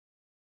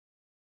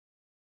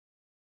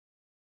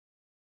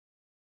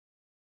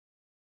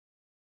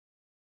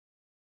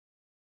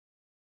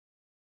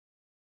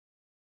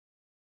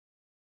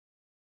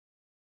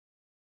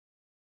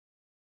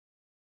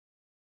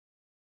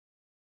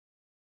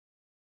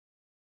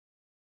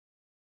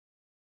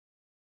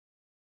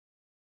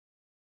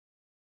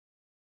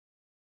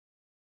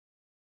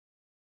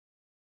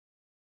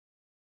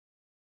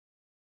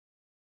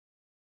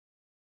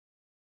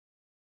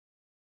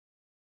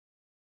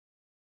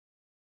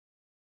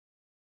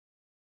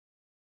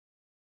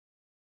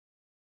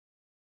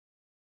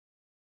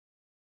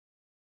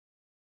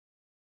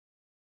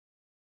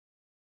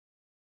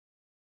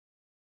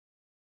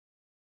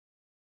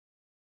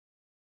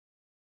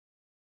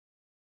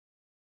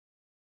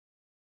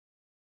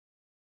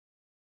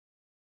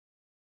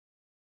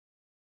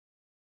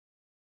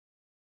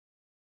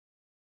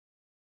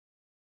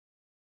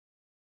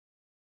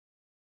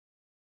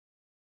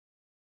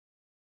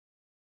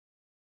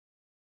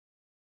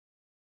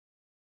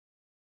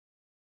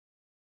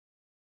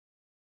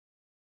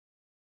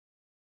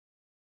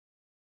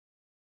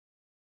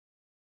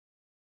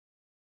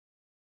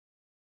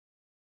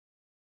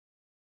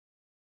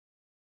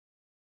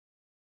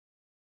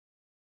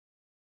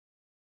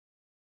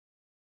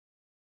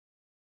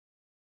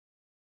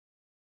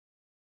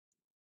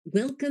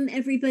Welcome,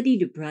 everybody,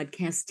 to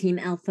Broadcast Team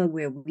Alpha,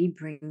 where we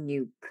bring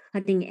you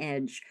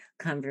cutting-edge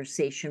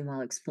conversation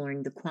while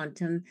exploring the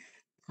quantum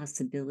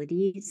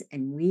possibilities.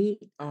 And we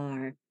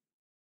are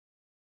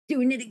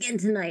doing it again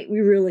tonight.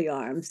 We really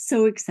are. I'm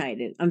so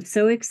excited. I'm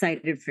so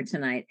excited for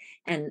tonight.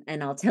 And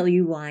I'll tell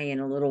you why in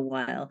a little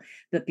while.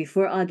 But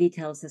before Augie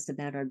tells us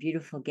about our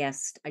beautiful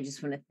guest, I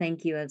just want to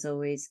thank you, as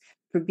always,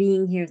 for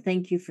being here.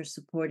 Thank you for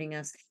supporting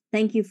us.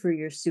 Thank you for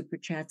your super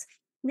chats.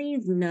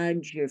 Please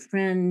nudge your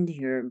friend,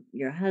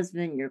 your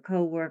husband, your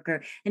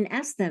coworker, and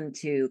ask them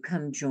to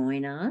come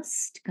join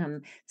us, to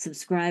come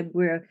subscribe.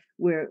 We're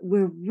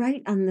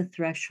right on the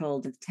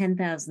threshold of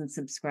 10,000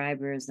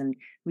 subscribers, and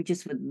we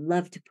just would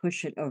love to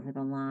push it over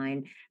the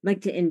line. I'd like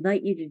to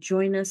invite you to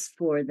join us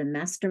for the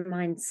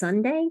Mastermind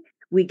Sunday.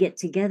 We get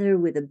together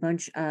with a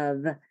bunch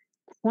of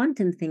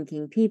quantum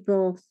thinking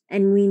people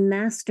and we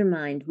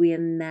mastermind, we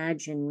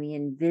imagine, we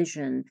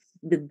envision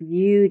the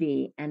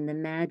beauty and the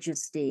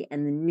majesty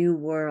and the new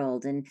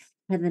world and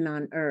heaven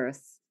on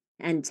earth.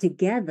 And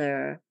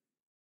together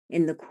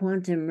in the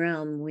quantum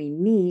realm, we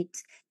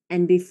meet.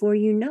 And before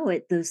you know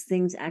it, those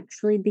things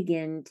actually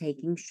begin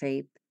taking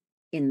shape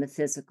in the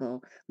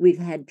physical. We've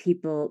had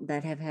people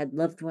that have had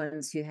loved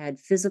ones who had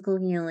physical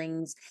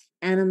healings,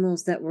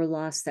 animals that were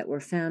lost that were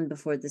found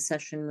before the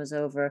session was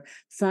over,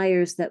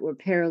 fires that were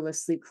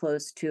perilously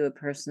close to a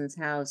person's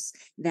house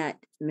that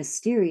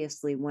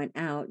mysteriously went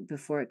out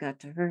before it got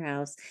to her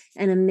house,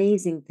 and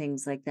amazing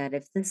things like that.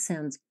 If this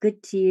sounds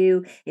good to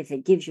you, if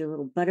it gives you a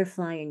little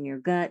butterfly in your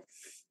gut,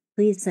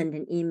 please send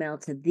an email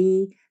to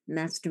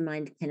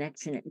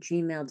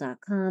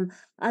themastermindconnection@gmail.com.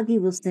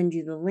 Augie will send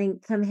you the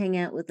link. Come hang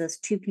out with us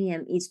 2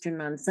 p.m. Eastern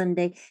on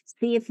Sunday.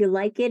 See if you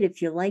like it.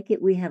 If you like it,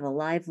 we have a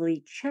lively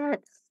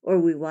chat or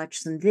we watch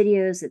some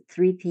videos at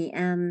 3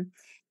 p.m.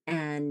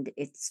 And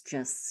it's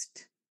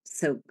just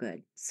so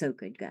good,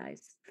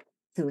 guys.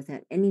 So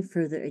without any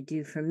further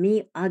ado from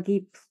me,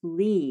 Augie,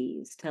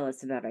 please tell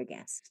us about our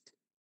guest.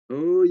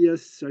 Oh,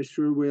 yes, I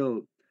sure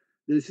will.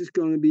 This is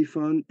going to be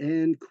fun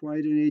and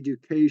quite an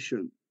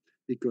education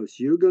because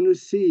you're going to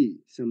see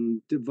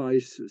some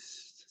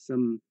devices,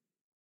 some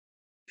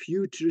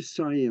future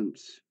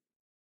science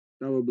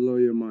that will blow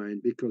your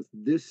mind because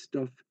this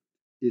stuff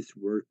is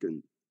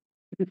working.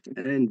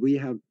 And we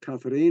have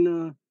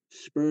Katharina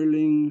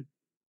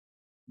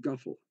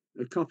Spurling-Kaffl,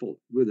 a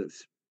couple with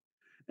us.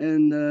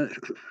 And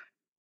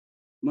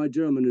my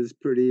German is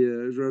pretty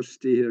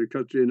rusty here,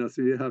 Katrina,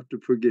 so you have to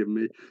forgive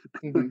me.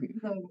 No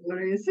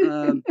worries.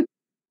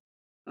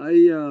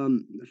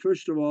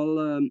 First of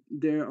all,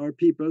 there are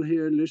people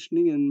here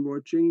listening and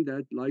watching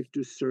that like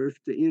to surf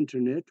the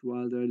internet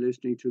while they're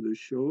listening to the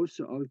show.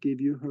 So I'll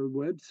give you her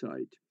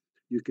website.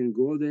 You can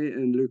go there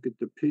and look at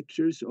the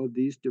pictures of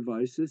these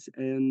devices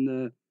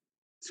and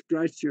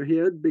scratch your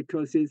head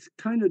because it's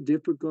kind of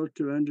difficult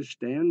to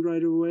understand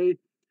right away.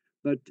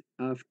 But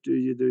after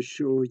the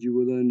show, you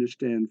will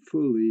understand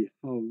fully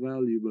how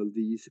valuable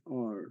these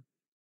are.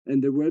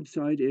 And the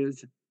website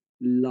is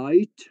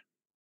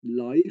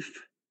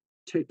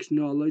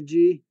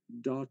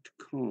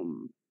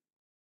lightlifetechnology.com.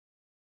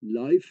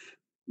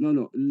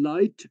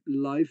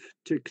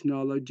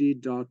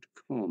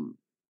 Lightlifetechnology.com.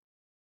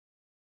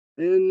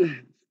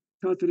 And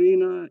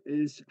Katharina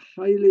is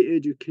highly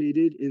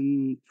educated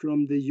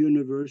from the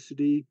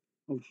University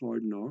of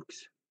Hard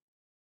Knocks,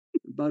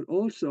 but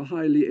also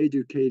highly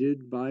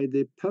educated by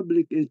the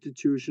public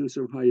institutions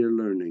of higher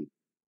learning.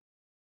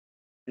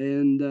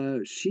 And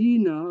she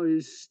now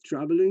is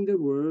traveling the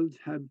world,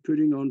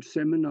 putting on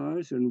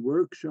seminars and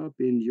workshops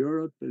in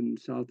Europe and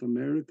South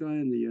America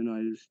and the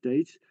United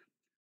States,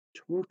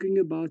 talking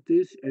about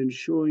this and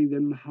showing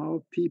them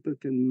how people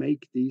can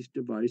make these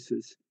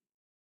devices.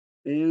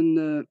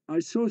 And I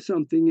saw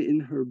something in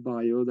her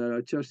bio that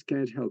I just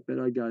can't help it.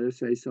 I gotta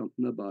say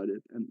something about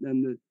it.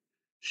 And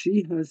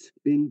she has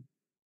been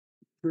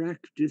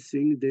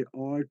practicing the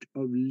art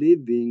of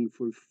living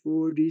for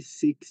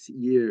 46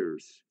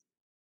 years.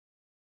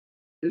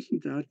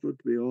 Isn't that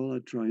what we all are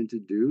trying to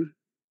do?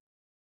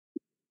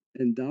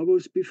 And that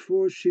was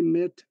before she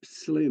met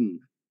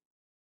Slim,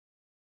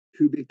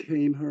 who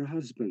became her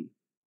husband.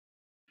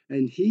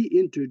 And he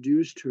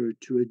introduced her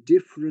to a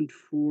different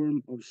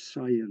form of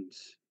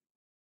science,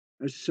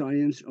 a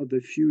science of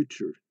the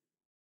future,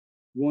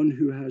 one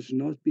who has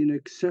not been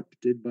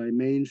accepted by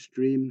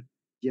mainstream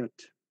yet.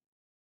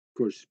 Of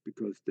course,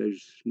 because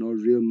there's no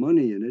real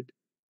money in it.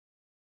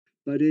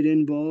 But it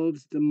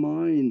involves the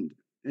mind.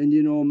 And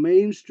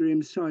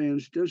mainstream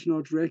science does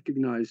not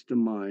recognize the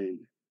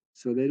mind.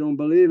 So they don't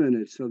believe in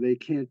it, so they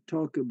can't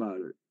talk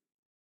about it.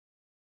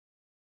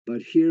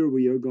 But here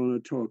we are going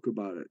to talk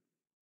about it.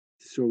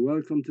 So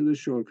welcome to the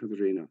show,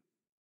 Katharina.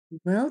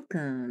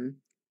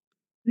 Welcome.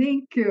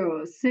 Thank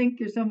you. Thank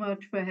you so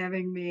much for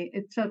having me.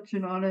 It's such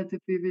an honor to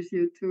be with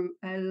you too.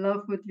 I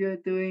love what you're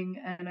doing,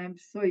 and I'm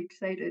so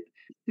excited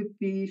to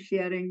be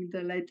sharing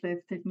the Light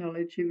Life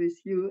technology with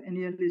you and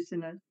your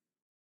listeners.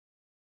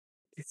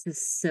 This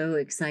is so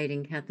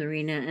exciting,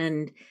 Katharina.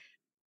 And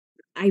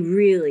I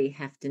really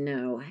have to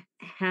know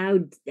how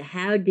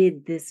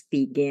did this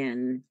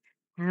begin?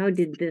 How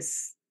did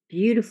this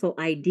beautiful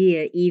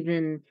idea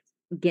even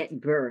get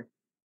birth?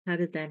 How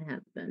did that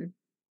happen?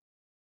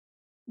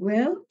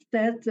 Well,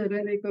 that's a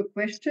really good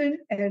question.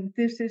 And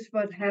this is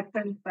what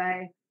happened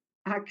by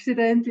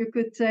accident, you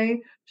could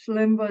say.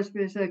 Slim was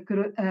with a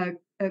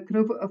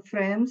group of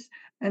friends,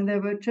 and they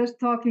were just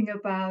talking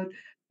about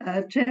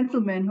a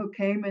gentleman who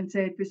came and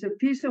said, with a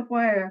piece of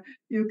wire,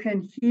 you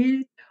can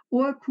heat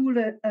or cool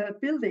a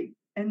building.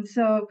 And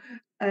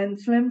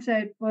Slim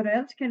said, what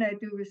else can I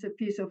do with a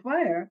piece of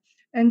wire?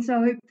 And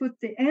so he put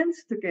the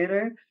ends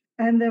together,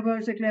 and there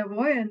was a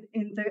clairvoyant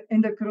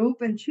in the group,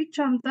 and she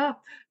jumped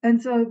up,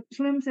 and so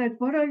Slim said,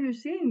 what are you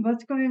seeing?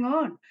 What's going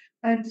on?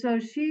 And so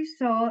she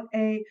saw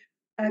a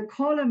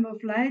column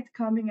of light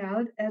coming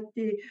out at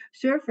the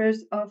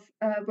surface of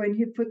when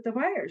he put the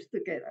wires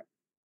together.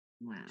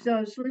 Wow.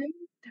 So Slim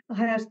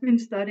has been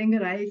studying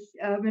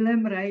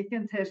Wilhelm Reich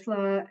and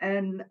Tesla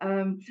and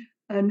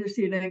a New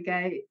Zealand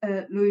guy,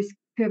 Louis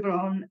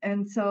Quebron.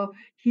 And so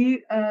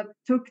he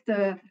took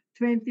the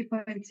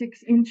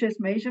 20.6 inches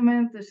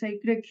measurement, the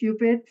sacred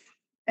cubit,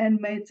 and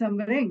made some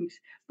rings.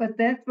 But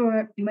that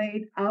were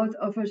made out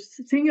of a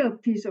single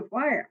piece of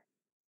wire.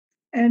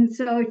 And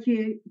so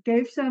he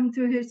gave some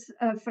to his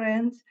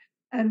friends,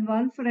 and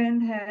one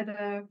friend had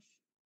a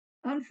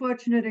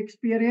unfortunate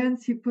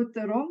experience. He put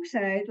the wrong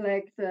side,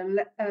 like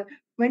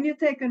when you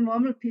take a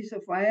normal piece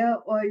of wire,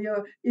 or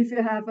if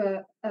you have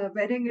a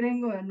wedding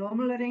ring or a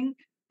normal ring,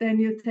 then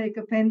you take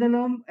a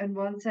pendulum, and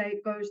one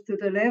side goes to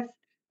the left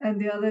and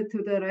the other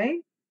to the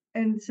right.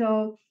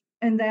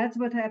 And that's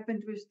what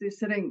happened with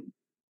this ring.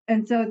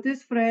 And so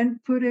this friend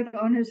put it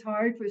on his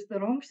heart with the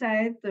wrong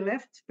side, the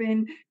left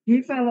spin.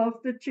 He fell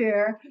off the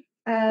chair,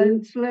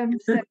 and Slim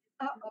said,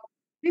 "Uh-oh."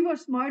 He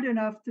was smart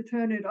enough to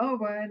turn it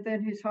over, and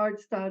then his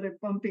heart started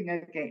pumping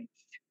again.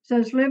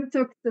 So Slim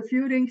took the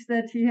few rings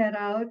that he had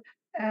out,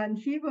 and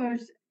he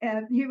was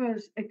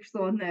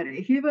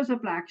extraordinary. He was a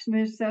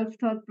blacksmith,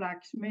 self-taught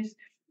blacksmith,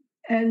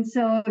 and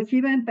so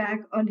he went back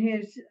on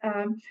his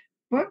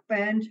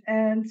workbench,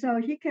 and so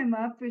he came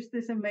up with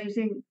this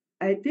amazing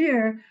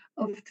idea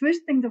of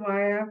twisting the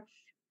wire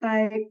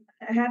by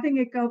having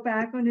it go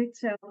back on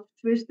itself,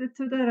 twist it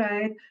to the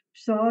right,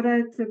 solder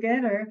it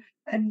together,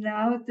 and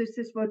now this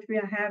is what we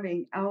are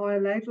having. Our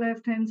light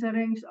left tensor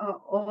rings are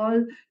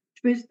all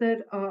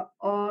twisted, are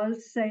all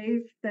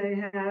safe. They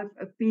have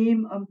a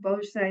beam on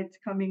both sides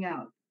coming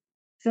out.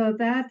 So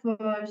that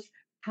was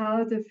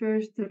how the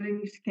first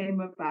rings came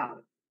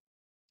about.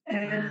 Wow.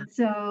 And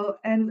so,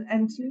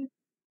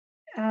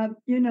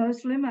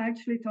 Slim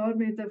actually told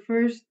me the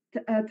first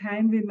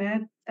time we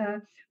met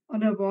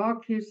on a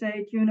walk, he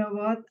said, you know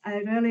what, I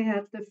really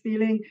had the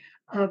feeling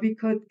we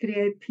could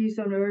create peace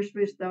on earth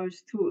with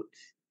those tools.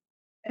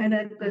 And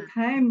at the Wow.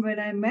 time when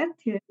I met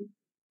him,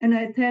 and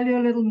I tell you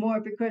a little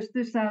more because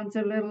this sounds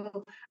a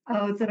little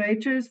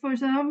outrageous for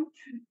some.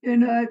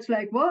 It's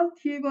like, what?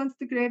 He wants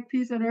to create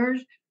peace on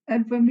earth.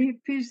 And for me,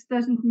 peace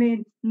doesn't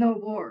mean no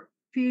war.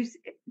 Peace,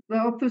 the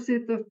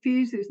opposite of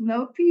peace is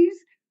no peace.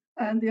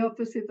 And the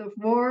opposite of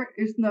war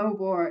is no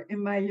war in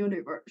my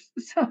universe.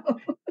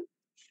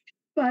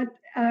 But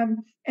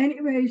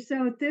anyway,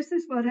 so this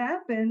is what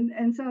happened.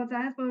 And so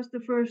that was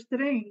the first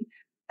ring.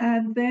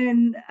 And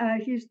then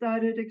he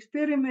started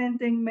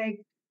experimenting,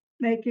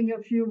 making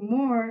a few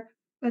more.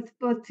 But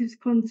his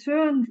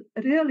concern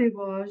really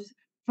was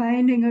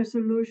finding a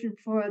solution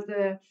for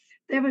the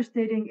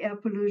devastating air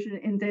pollution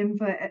in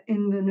Denver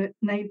in the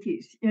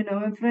 90s.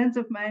 And friends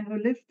of mine who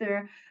lived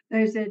there,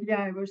 they said,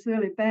 yeah, it was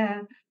really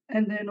bad.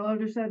 And then all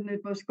of a sudden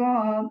it was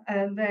gone.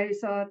 And they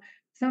thought,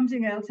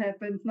 something else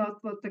happened, not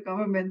what the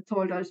government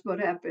told us what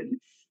happened.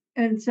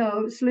 And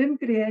so Slim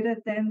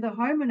created then the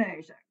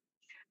harmonizer.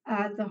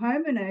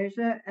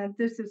 And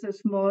this is a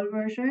small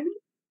version,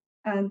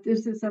 and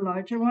this is a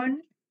larger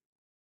one.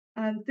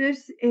 And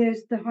this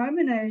is the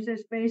harmonizer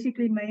is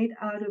basically made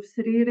out of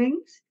 3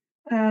 rings,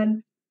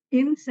 and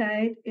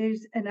inside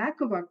is an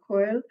aqua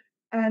coil,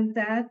 and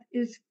that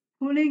is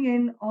pulling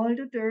in all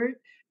the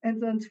dirt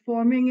and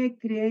transforming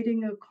it,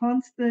 creating a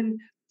constant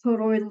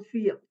toroidal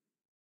field.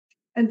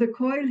 And the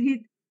coil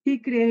he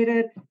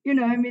created,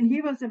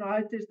 he was an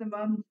artist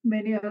among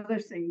many other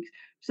things.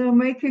 So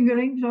making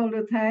rings all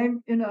the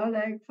time,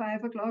 like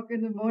 5 o'clock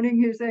in the morning,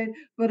 he said,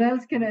 what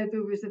else can I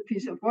do with a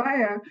piece of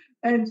wire?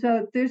 And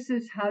so this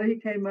is how he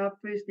came up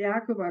with the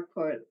aqua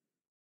coil.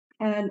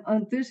 And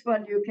on this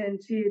one, you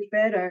can see it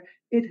better.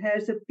 It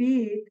has a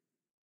bead,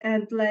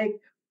 and like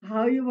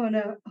how you want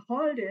to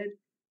hold it,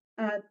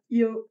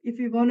 if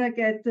you want to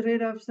get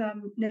rid of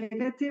some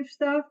negative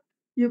stuff,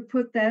 you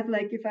put that,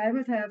 like if I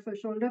would have a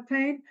shoulder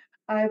pain,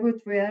 I would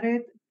wear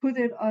it, put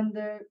it on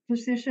the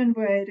position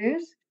where it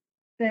is.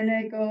 Then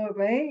I go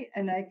away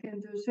and I can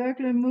do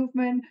circular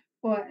movement,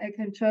 or I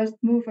can just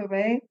move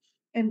away.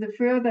 And the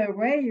further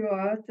away you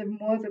are, the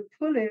more the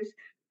pull is,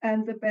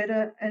 and the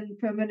better and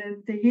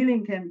permanent the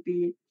healing can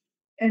be.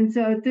 And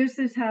so this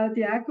is how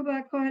the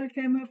aqua coil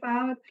came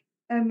about.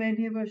 And when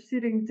he was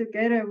sitting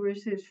together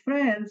with his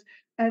friends,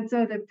 and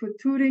so they put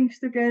 2 rings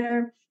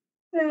together,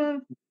 Yeah,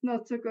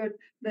 not so good.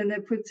 Then they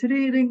put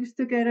three rings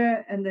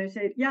together and they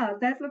said, yeah,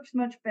 that looks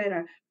much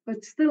better,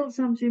 but still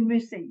something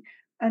missing.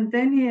 And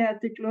then he had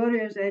the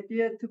glorious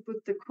idea to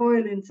put the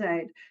coil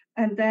inside.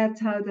 And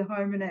that's how the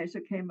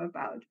harmonizer came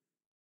about.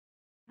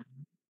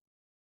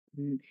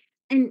 Mm.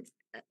 And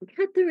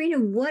Katharina,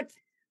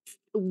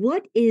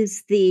 what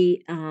is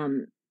the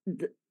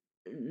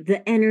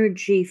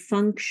energy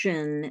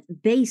function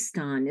based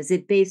on? Is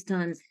it based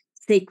on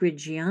sacred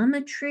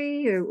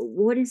geometry, or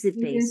what is it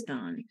It is based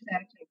on?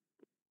 exactly.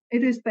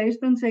 It is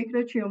based on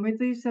sacred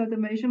geometry. So the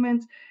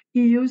measurements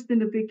he used in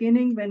the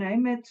beginning, when I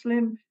met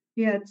Slim,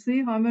 he had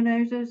three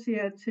harmonizers, he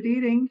had three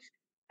rings,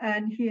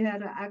 and he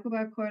had an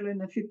aqua coil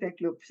and a feedback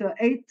loop. So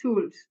 8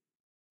 tools.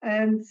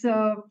 And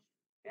so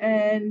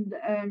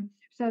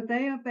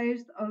they are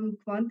based on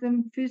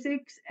quantum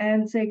physics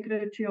and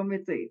sacred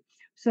geometry.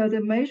 So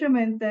the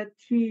measurement that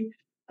he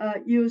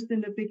used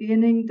in the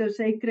beginning, the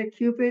sacred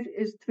cubit,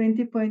 is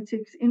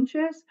 20.6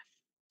 inches.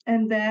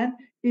 And then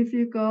if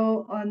you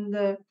go on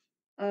the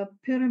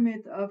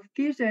pyramid of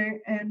Giza,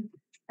 and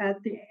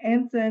at the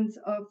entrance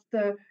of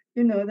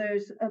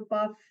there's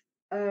above,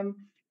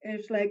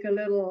 it's like a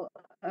little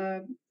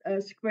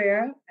a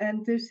square,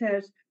 and this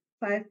has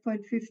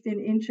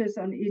 5.15 inches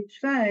on each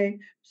side.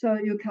 So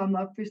you come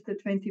up with the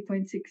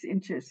 20.6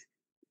 inches.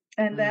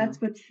 And Wow. that's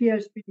what he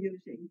has been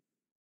using.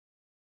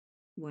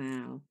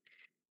 Wow.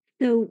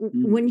 So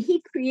Mm. when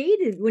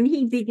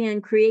he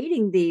began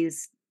creating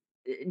these,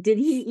 did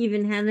he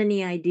even have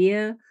any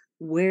idea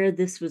where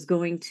this was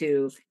going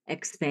to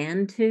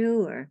expand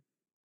to, or?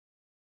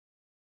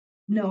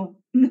 No,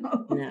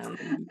 no. No.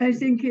 I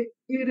think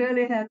he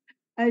really had.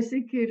 I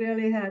think he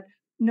really had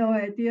no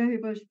idea. He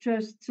was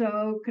just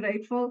so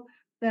grateful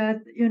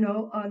that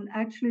on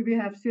actually we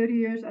have 30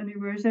 years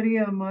anniversary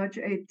on March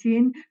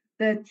 18,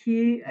 that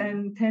he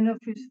and 10 of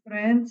his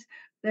friends,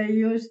 they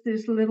used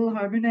this little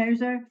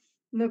harmonizer.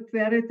 Looked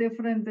very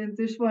different than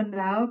this one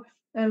now,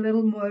 a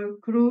little more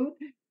crude.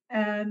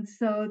 And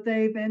so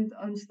they went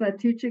on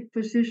strategic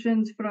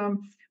positions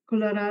from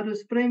Colorado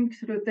Springs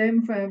through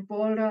Denver and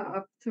Boulder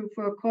up to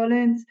Fort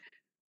Collins,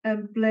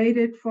 and played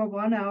it for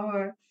 1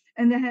 hour.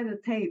 And they had a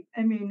tape.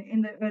 I mean,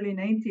 in the early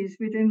 90s,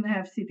 we didn't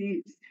have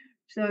CDs.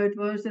 So it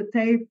was a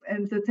tape,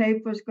 and the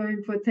tape was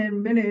going for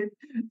 10 minutes.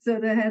 So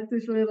they had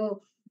this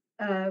little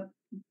uh,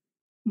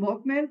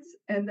 movements,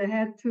 and they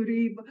had to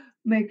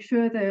make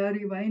sure they are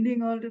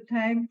rewinding all the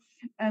time.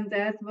 And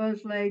that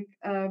was like,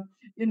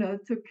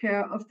 took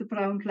care of the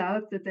brown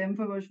cloud that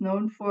Denver was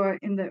known for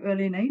in the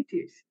early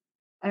 90s.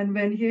 And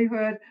when he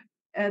heard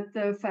at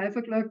the 5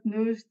 o'clock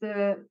news,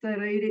 the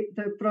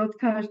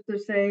broadcaster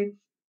say,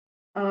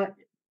 uh,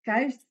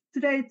 guys,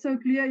 today it's so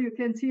clear you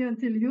can see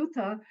until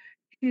Utah.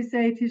 He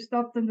said he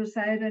stopped on the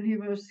side and he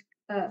was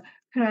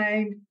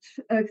crying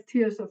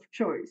tears of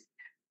joy.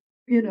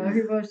 He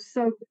was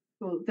so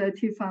grateful that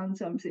he found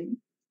something.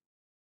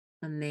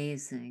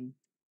 Amazing.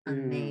 Yeah.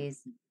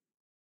 Amazing.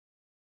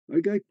 I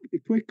got a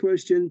quick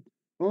question.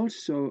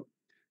 Also,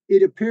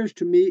 it appears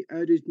to me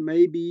that it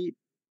may be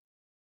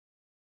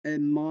a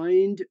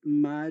mind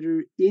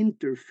matter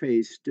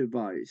interface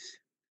device.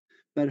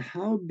 But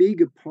how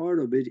big a part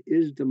of it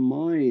is the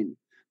mind?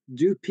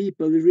 Do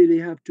people really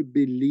have to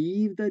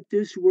believe that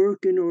this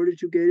work in order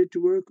to get it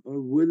to work, or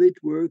will it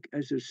work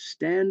as a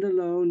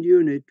standalone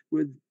unit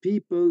with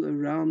people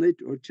around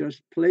it, or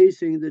just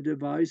placing the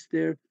device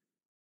there?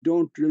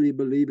 Don't really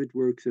believe it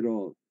works at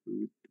all.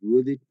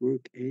 Would it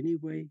work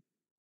anyway?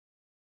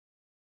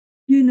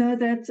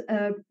 That's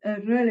a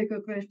really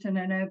good question,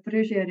 and I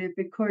appreciate it,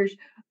 because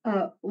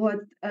what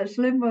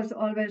Slim was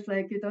always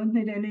like, you don't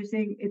need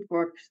anything, it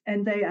works,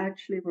 and they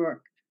actually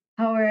work.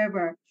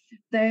 However,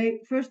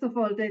 first of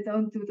all, they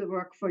don't do the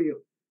work for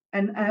you.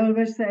 And I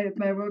always say at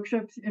my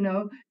workshops,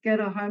 get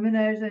a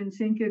harmonizer and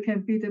think you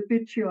can be the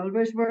bitch you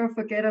always were,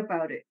 forget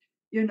about it.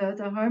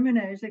 The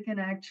harmonizer can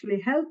actually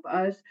help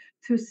us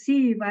to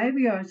see why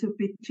we are so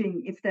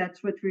bitching, if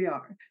that's what we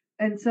are.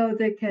 And so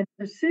they can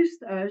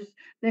assist us,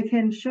 they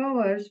can show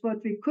us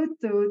what we could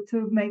do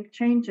to make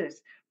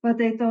changes, but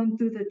they don't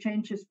do the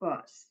changes for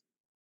us.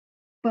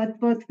 But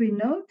what we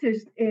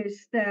noticed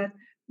is that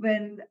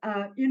when,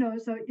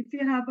 so if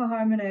you have a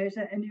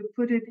harmonizer and you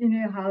put it in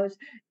your house,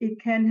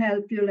 it can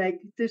help you, like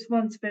this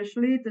one,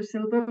 especially the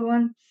silver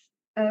one,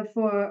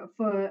 for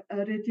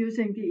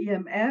reducing the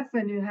EMF.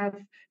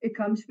 And it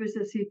comes with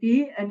a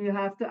CD, and you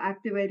have to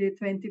activate it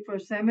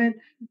 24/7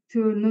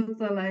 to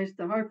neutralize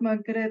the heart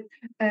magnet,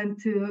 and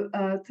to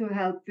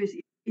help with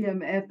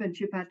EMF and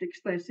sympathetic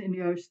stress in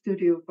your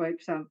studio, for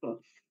example.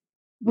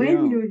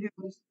 When Yeah.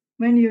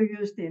 you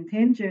use the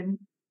intention,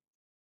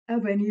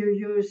 when you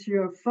use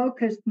your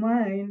focused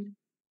mind,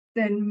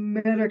 then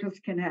miracles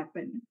can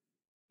happen.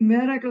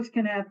 Miracles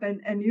can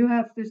happen, and you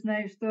have this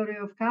nice story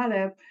of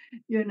Caleb,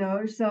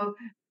 So,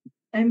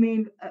 I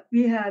mean,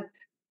 we had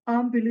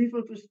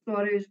unbelievable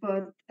stories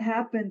what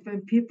happened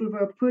when people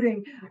were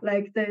putting,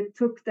 like they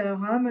took their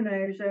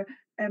harmonizer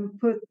and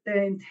put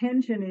their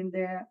intention in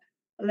there,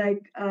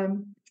 like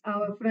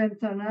our friend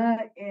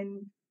Tana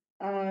in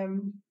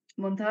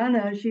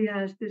Montana, she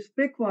has this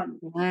big one.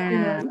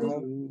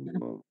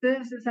 Wow.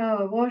 This is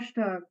our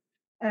washtub,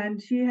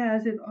 and she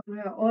has it on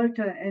her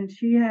altar, and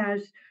she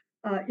has,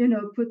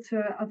 puts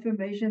her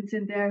affirmations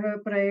in there, her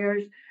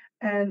prayers.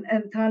 And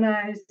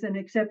Tana is an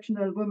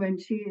exceptional woman.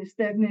 She is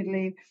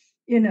definitely,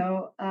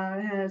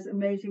 has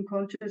amazing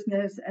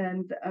consciousness,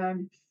 and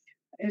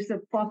is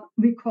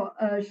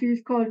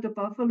she's called the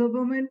Buffalo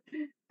Woman.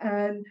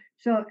 And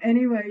so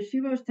anyway, she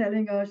was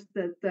telling us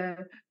that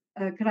the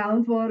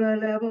groundwater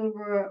level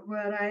were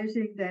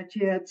rising, that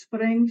she had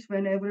springs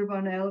when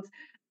everyone else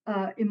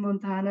in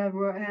Montana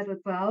had a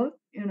drought.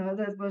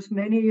 That was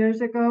many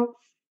years ago.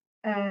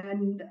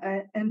 And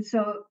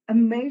so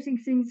amazing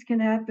things can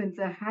happen.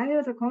 The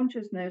higher the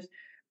consciousness,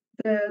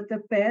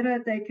 the better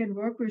they can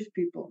work with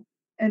people.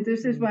 And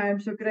this is why I'm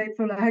so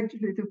grateful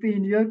actually to be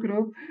in your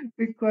group,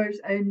 because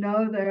I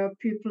know there are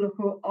people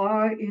who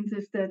are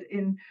interested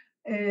in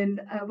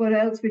what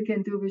else we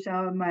can do with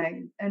our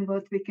mind and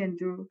what we can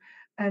do.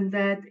 And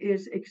that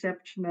is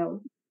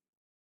exceptional.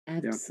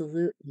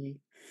 Absolutely.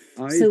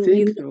 I So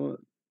think so.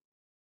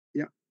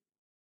 Yeah.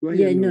 Go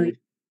ahead, Lori.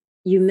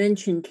 You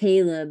mentioned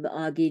Caleb,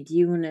 Augie. Do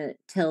you want to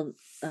tell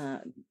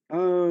that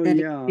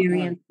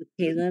experience with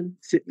Caleb?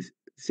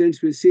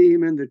 Since we see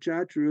him in the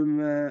chat room,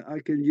 I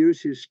can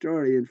use his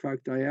story. In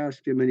fact, I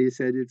asked him and he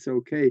said it's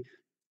okay.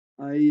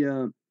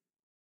 A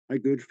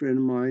good friend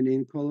of mine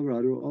in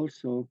Colorado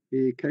also,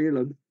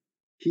 Caleb,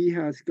 he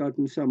has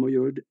gotten some of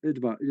your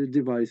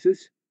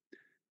devices.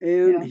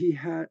 And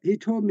he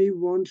told me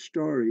one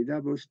story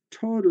that was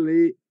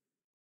totally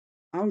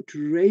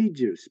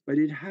outrageous, but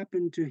it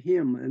happened to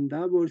him. And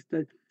that was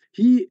that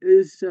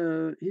he's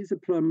a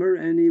plumber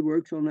and he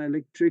works on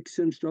electrics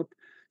and stuff.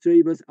 So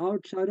he was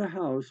outside a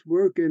house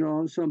working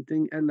on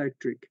something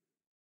electric.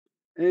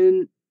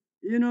 And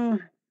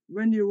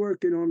when you're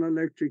working on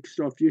electric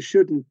stuff, you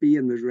shouldn't be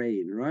in the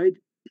rain, right?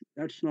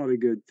 That's not a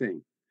good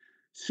thing.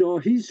 So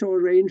he saw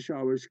rain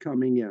showers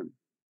coming in.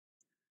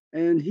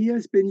 And he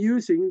has been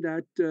using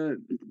that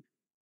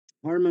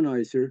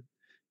harmonizer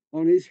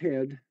on his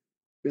head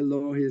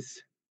below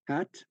his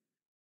hat.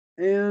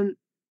 And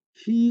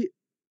he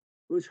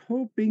was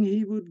hoping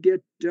he would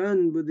get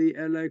done with the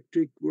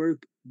electric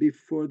work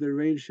before the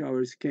rain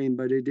showers came,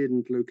 but it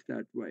didn't look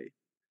that way.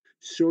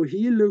 So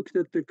he looked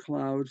at the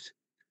clouds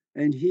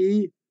and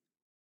he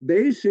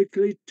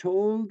basically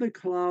told the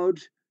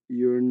clouds,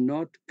 "You're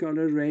not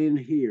gonna rain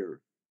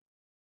here."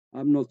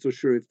 I'm not so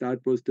sure if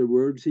that was the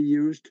words he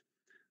used,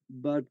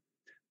 but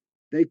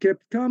they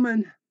kept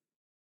coming.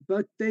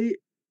 But they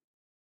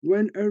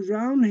went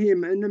around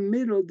him. In the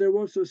middle, there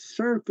was a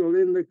circle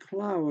in the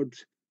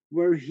clouds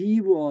where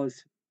he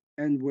was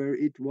and where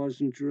it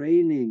wasn't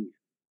raining.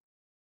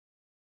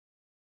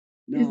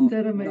 Isn't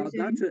that amazing?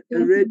 That's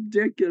a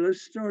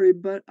ridiculous story,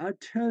 but I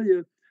tell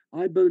you,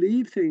 I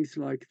believe things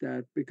like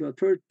that because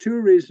for two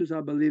reasons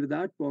I believe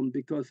that one,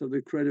 because of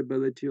the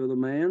credibility of the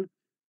man,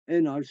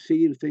 and I've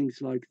seen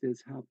things like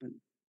this happen.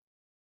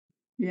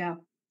 Yeah,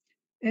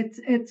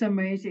 it's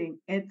amazing.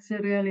 It's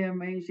really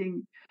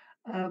amazing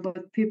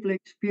what people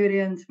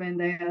experience when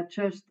they are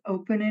just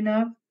open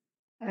enough.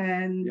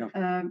 And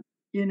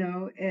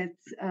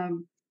it's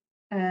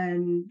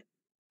and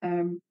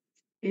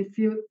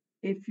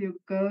if you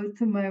go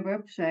to my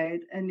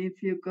website and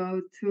if you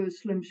go to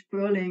Slim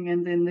Spurling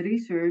and then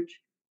research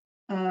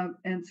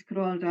and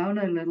scroll down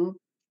a little,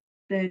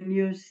 then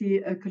you see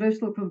a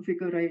crystal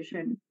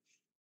configuration.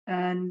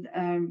 And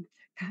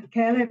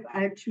Caleb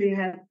actually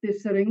had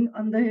this ring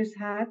under his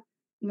hat,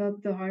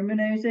 not the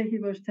harmonizer. He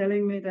was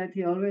telling me that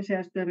he always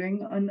has the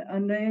ring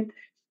under it.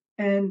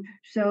 And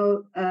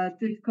so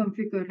this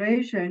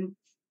configuration,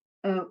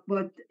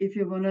 what if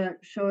you want to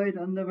show it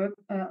on the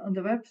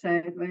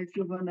website, or if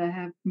you want to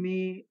have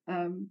me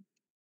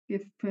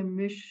give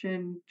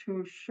permission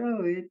to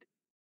show it,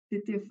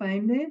 did you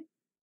find it?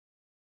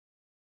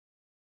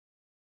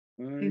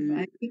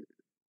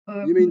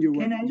 You mean your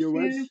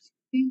website?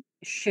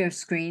 Share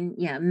screen.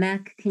 Yeah,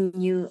 Mac,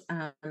 can you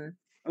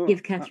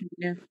give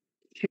Katharina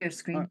share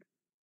screen?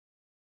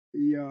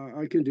 Yeah,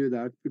 I can do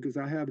that because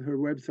I have her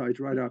website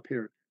right up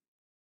here.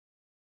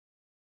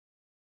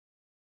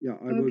 Yeah,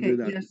 I will do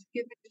that. Yes,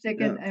 give me a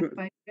second. I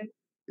find it.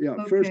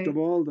 Yeah, first of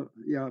all,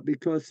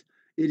 because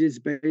it is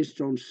based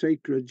on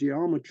sacred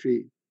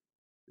geometry.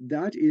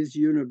 That is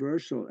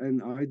universal,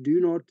 and I do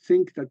not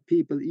think that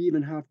people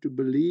even have to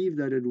believe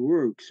that it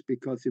works,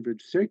 because if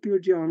it's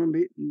sacred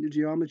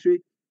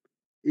geometry,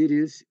 it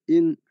is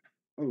in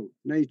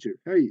nature.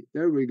 Hey,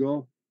 there we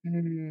go.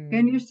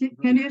 Can you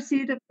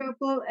see the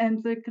purple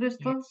and the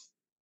crystals?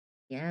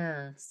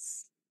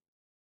 Yes.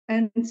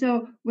 And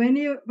so when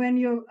you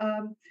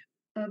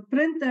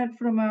print that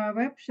from our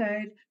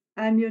website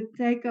and you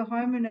take a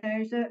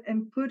harmonizer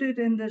and put it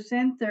in the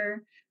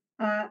center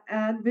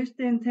and with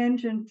the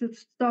intention to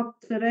stop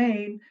the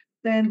rain,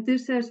 then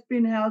this has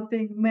been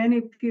helping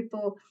many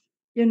people,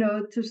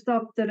 to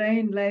stop the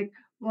rain. Like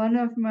one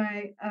of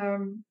my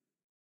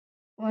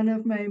one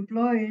of my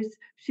employees,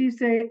 she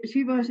said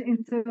she was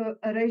into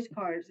race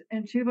cars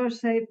and she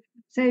was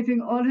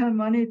saving all her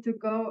money to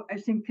go, I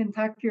think,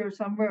 Kentucky or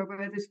somewhere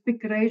where this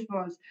big race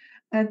was.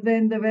 And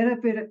then the weather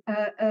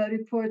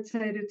report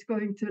said it's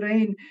going to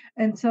rain.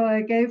 And so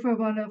I gave her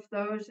one of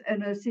those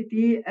and a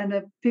CD and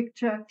a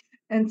picture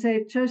and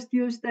said, just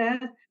use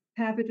that,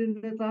 have it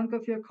in the trunk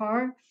of your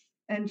car.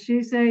 And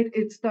she said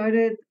it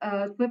started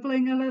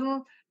swiveling a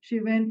little. She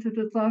went to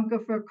the trunk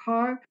of her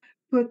car,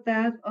 put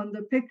that on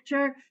the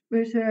picture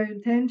with her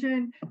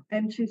intention,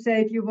 and she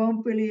said, you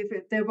won't believe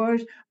it. There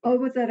was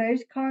over the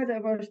race car,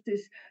 there was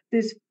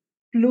this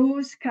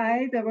blue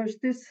sky, there was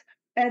this,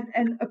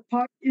 and a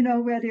part,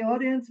 where the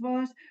audience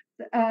was,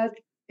 uh,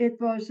 it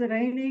was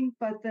raining,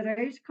 but the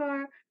race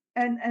car,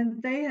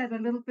 and they had a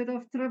little bit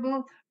of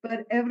trouble,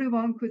 but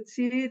everyone could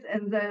see it,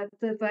 and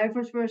the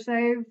drivers were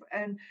safe,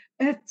 and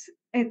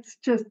it's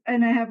just,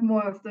 and I have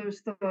more of those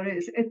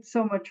stories. It's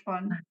so much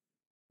fun.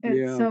 It's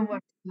Yeah. so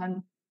much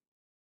fun.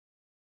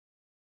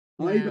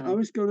 I Wow.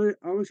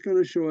 was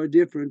gonna show a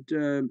different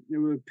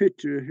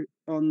picture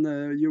on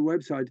your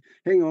website.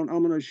 Hang on,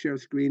 I'm gonna share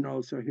screen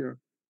also here.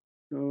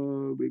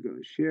 So we're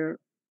gonna share.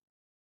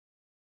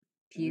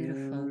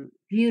 Beautiful. Uh,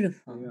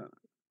 Beautiful. yeah.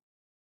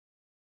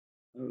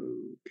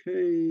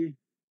 Okay.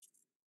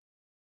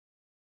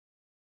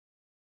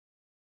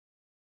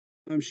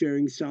 I'm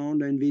sharing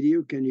sound and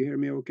video. Can you hear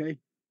me okay?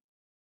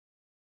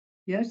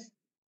 Yes.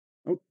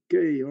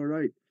 Okay, all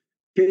right.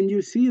 Can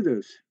you see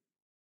this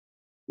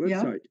Yeah.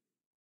 website?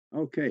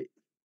 Okay.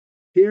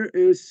 Here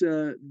is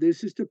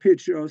this is the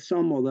picture of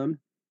some of them,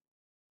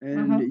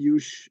 and Uh-huh.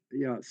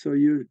 yeah. So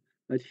you,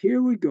 but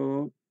here we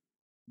go.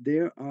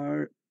 There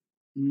are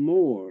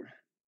more,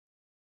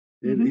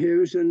 and Mm-hmm.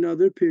 here's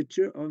another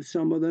picture of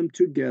some of them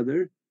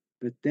together.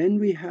 But then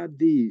we have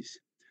these.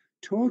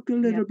 Talk a Yeah.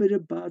 little bit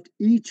about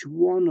each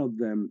one of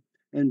them,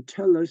 and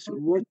tell us Okay.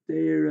 what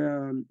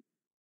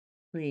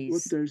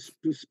Please. their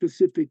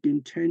specific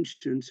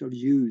intentions of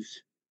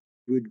use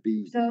would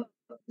be. So,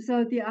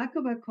 so the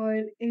Aqua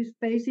coil is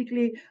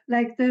basically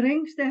like the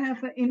rings. They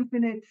have an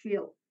infinite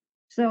field.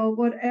 So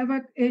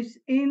whatever is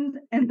in,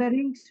 and the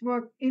rings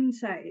work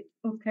inside.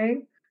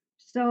 Okay.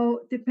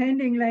 So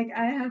depending, like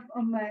I have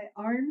on my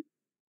arm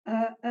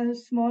a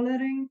smaller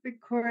ring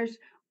because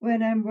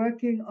when I'm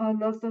working a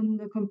lot on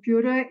the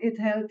computer, it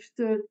helps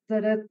to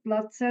the red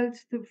blood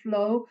cells to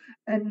flow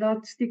and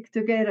not stick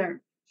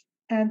together.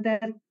 And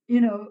that,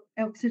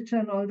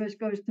 oxygen always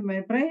goes to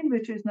my brain,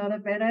 which is not a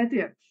bad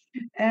idea.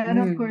 And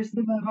of Mm. course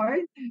to my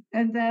heart,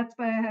 and that's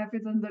why I have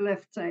it on the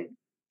left side.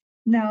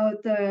 Now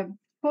the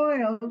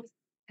coils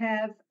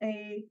have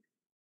a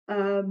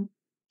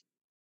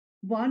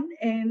one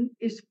end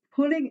is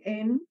pulling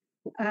in,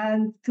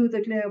 and to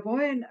the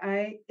clairvoyant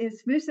eye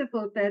is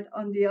visible that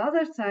on the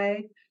other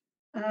side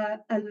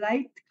a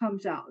light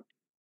comes out.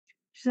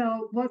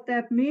 So what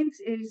that means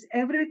is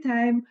every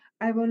time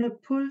I want to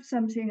pull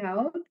something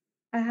out,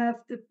 I have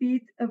the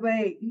bead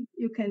away.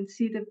 You can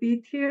see the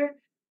bead here.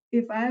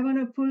 If I want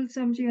to pull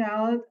something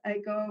out, I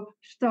go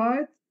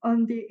start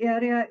on the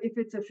area. If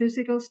it's a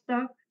physical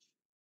stuff,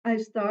 I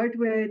start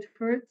where it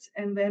hurts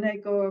and then I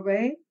go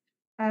away.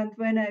 And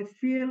when I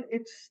feel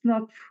it's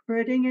not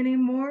hurting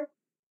anymore,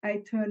 I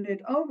turn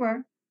it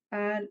over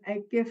and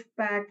I give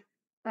back.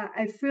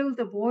 I fill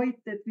the void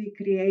that we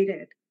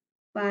created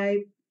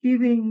by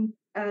giving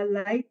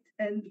light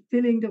and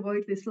filling the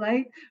void with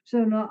light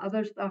so no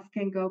other stuff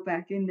can go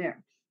back in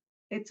there.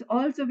 It's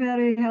also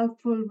very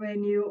helpful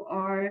when you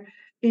are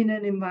in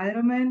an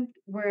environment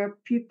where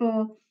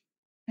people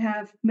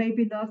have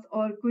maybe not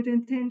all good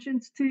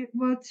intentions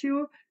towards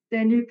you,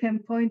 then you can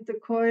point the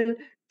coil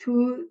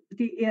to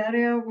the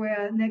area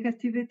where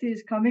negativity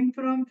is coming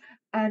from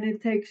and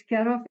it takes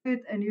care of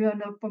it and you are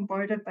not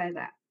bombarded by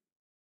that.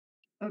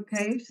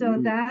 Okay, so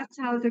Mhm. that's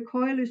how the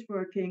coil is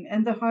working.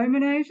 And the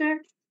harmonizer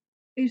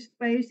is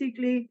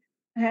basically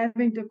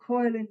having the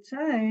coil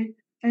inside,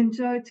 and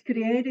so it's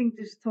creating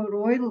this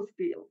toroidal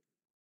field.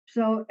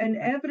 So, and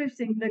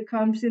everything that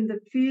comes in the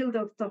field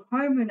of the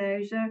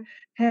harmonizer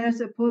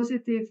has a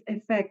positive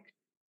effect.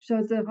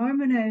 So the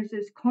harmonizer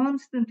is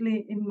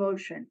constantly in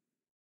motion,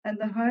 and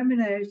the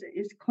harmonizer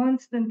is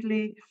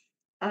constantly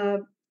uh,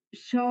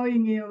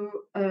 showing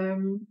you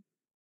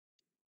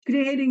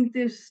creating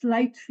this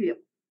light field.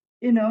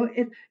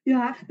 It, you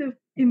have to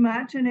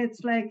imagine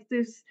it's like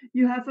this.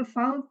 You have a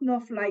fountain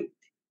of light.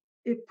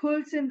 It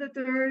pulls in the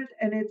dirt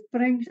and it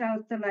brings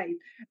out the light.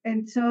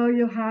 And so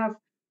you have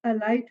a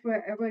light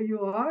wherever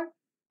you are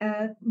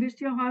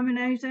with your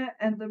harmonizer.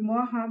 And the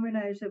more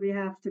harmonizer we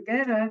have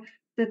together,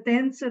 the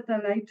denser the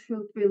light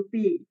field will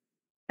be.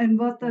 And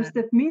what Wow. does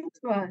that mean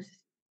to us?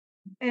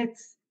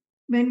 It's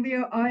when we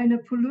are in a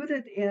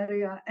polluted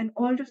area and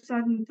all of a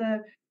sudden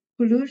the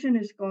pollution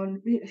is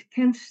gone, we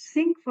can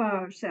think for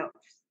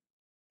ourselves,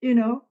 you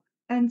know.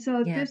 And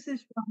so this Yes.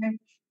 is why,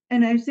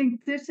 and I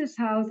think this is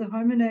how the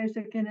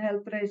harmonizer can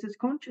help raise its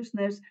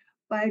consciousness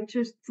by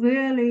just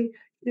really,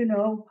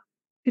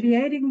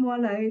 creating more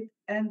light.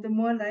 And the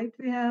more light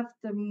we have,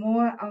 the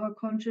more our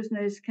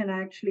consciousness can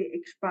actually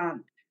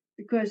expand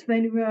because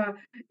when we are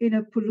in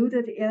a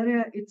polluted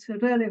area, it's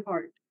really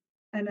hard.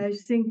 And I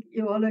think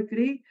you all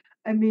agree.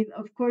 I mean,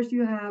 of course,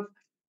 you have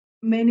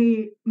many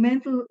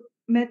mental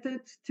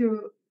methods to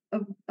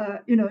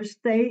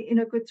stay in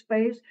a good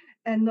space,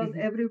 and not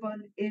Mhm.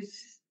 everyone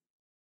is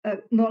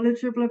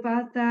knowledgeable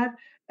about that.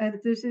 And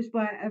this is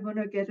why I want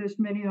to get as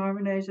many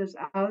harmonizers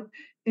out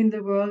in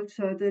the world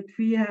so that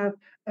we have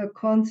a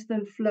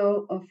constant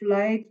flow of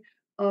light,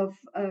 of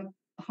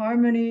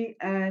harmony,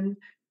 and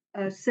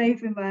a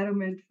safe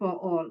environment for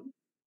all.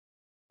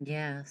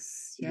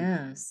 Yes, Mm.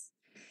 yes.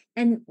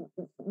 And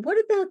what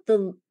about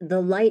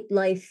the light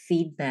life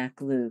feedback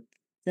loop?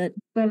 That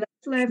The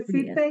light curious.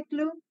 feedback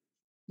loop.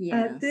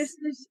 This Yes.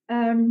 is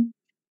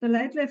the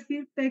light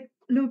feedback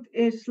loop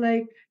is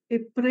like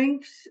it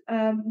brings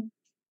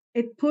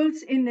it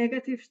pulls in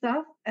negative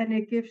stuff and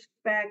it gives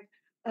back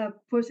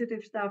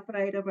positive stuff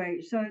right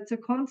away. So it's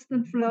a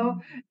constant flow.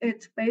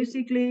 It's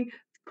basically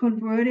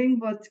converting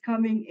what's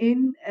coming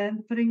in and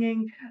bringing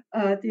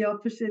the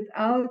opposite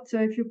out. So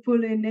if you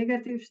pull in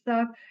negative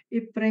stuff,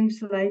 it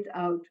brings light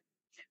out.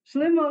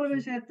 Slim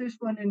always had this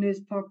one in his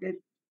pocket.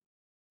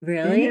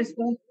 In his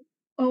Really?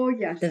 oh The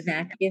yes.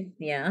 vacuum?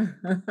 Yeah.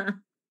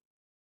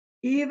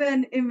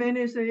 Even in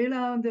Venezuela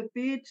on the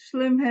beach,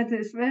 Slim had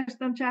his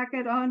Western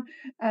jacket on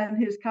and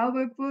his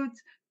cowboy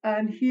boots,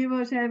 and he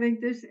was having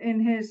this in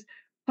his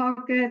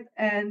pocket.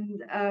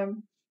 And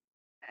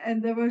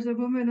there was a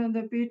woman on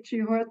the beach. She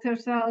hurt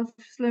herself.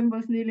 Slim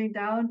was kneeling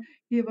down.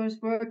 He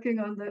was working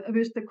on the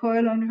with the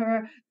coil on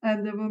her,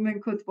 and the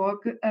woman could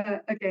walk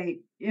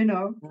again. And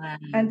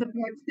Wow. the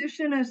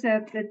practitioner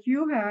said that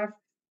you have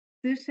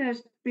this has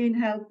been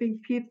helping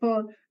people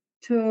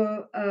to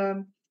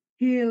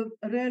heal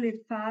really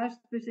fast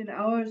within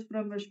hours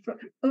from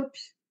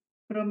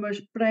from a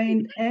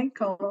sprained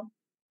ankle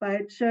by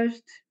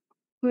just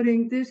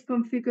putting this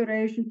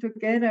configuration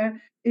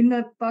together in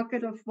a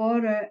bucket of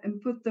water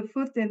and put the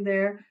foot in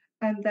there,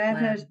 and that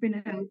Wow. has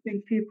been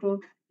helping people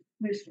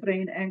with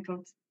sprained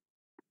ankles.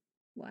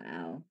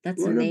 Wow.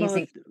 That's What about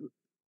amazing.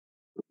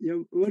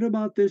 what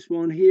about this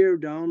one here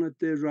down at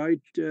the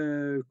right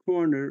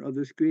corner of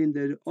the screen?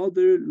 The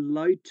other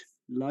light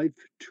life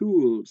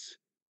tools.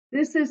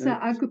 This is an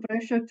That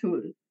acupressure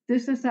tool.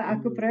 This is an oh,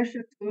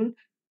 acupressure tool,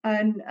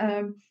 and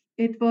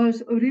it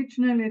was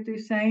originally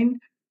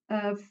designed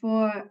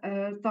for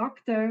a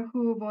doctor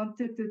who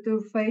wanted to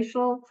do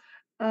facial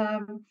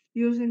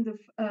using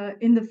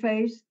in the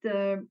face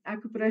the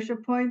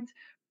acupressure point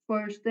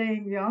for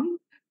staying young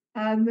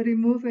and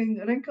removing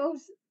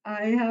wrinkles.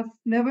 I have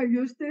never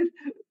used it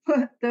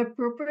for the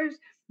purpose,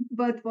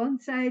 but one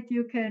side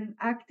you can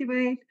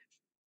activate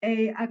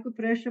a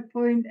acupressure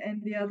point,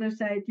 and the other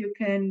side you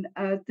can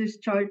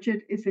discharge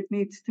it if it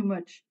needs too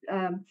much,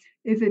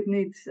 if it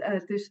needs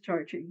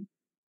discharging.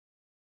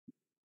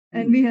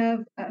 And hmm. we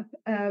have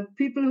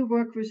people who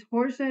work with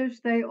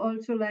horses. They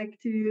also like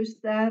to use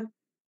that,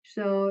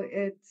 so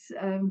it's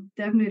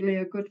definitely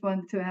a good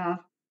one to have.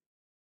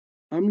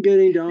 I'm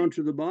getting down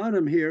to the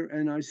bottom here,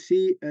 and I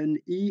see an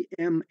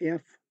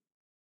EMF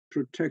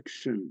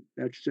protection.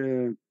 That's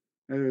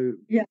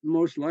Yeah,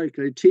 most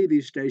likely a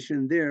TV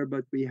station there,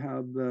 but we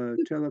have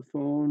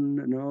telephone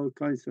and all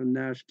kinds of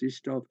nasty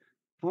stuff.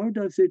 How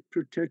does it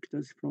protect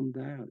us from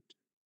that?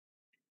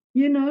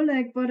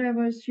 like what I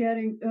was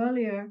sharing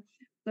earlier,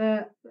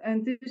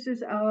 and this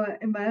is our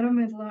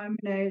environmental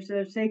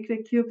harmonizer,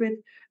 Sacred Cupid,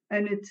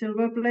 and it's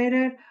silver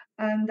plated,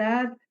 and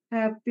that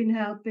have been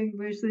helping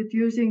with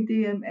reducing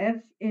DMF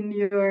in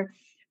your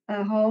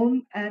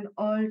home, and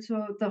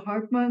also the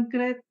Hartmann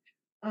grid,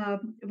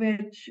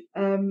 which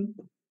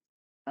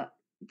uh,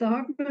 the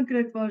Hartmann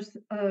grid was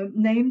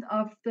named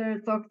after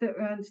Dr.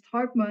 Ernst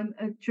Hartmann,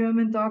 a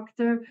German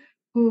doctor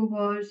who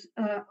was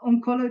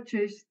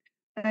oncologist,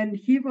 and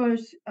he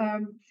was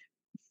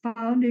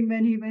founding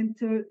when he went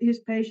to his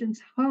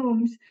patients'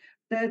 homes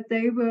that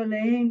they were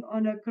laying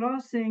on a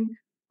crossing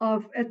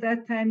of, at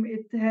that time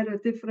it had a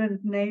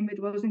different name.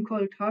 It wasn't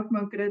called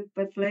Hartmann grid,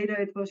 but later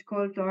it was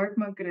called the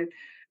Hartmann grid.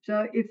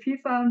 So if he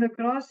found a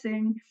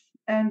crossing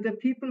and the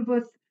people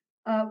would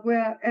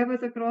wherever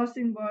the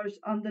crossing was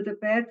under the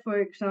bed, for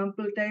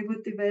example, they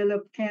would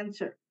develop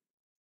cancer.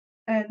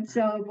 And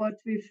so what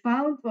we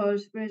found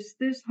was with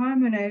this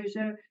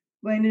harmonizer,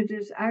 when it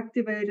is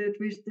activated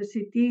with the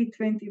CD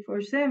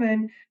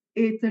 24/7,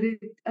 it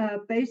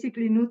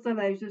basically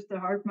neutralizes the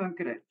heart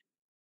grid.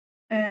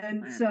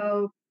 And Wow.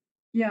 so,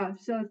 yeah,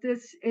 so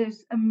this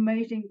is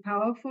amazing,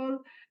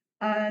 powerful.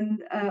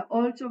 And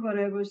also what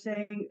I was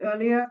saying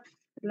earlier,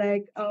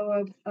 like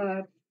our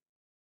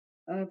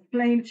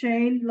plain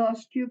chain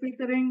lost cubic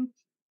ring.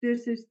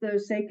 This is the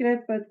sacred,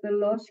 but the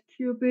lost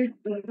cubic,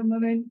 wait a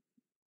moment,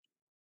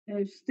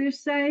 is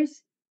this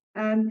size,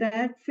 and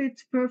that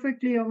fits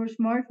perfectly over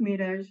smart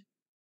meters.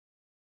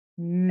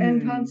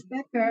 And Mm. Hans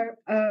Becker,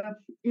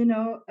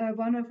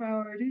 one of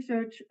our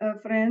research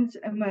friends,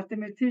 a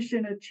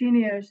mathematician, a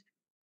genius,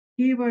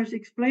 he was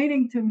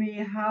explaining to me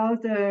how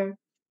the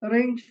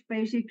rings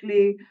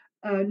basically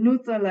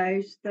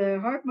neutralize the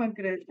Hartmann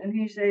grid. And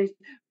he says,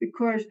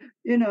 because,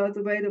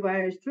 the way the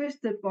wire is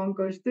twisted, one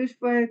goes this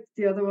way,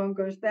 the other one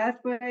goes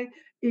that way,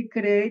 it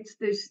creates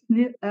this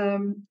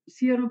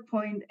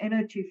 0-point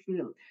energy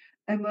field.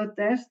 And what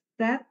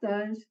that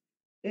does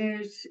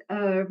is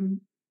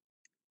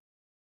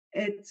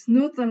it's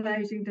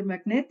neutralizing the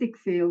magnetic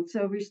field.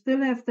 So we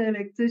still have the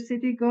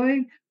electricity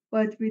going,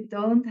 but we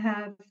don't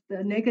have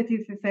the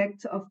negative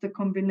effects of the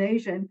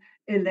combination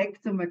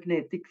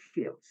electromagnetic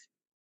fields.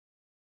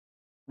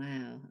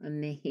 Wow,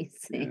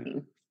 amazing.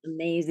 Yeah.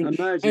 Amazing.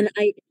 Imagine,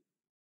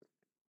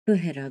 Go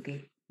ahead,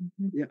 Augie.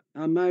 yeah,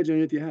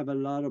 imagine if you have a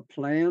lot of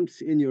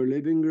plants in your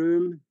living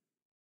room.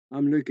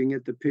 I'm looking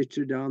at the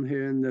picture down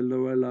here in the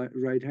lower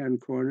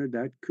right-hand corner.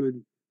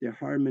 The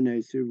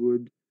harmonizer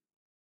would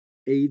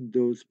aid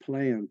those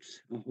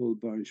plants a whole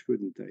bunch,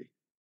 wouldn't they?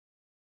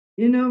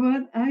 You know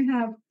what? I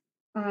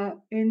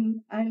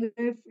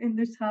live in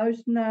this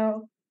house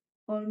now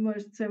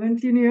almost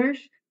 17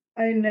 years.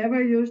 I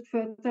never used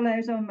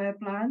fertilizer on my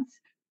plants,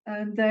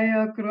 and they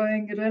are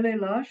growing really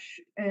lush,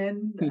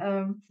 and they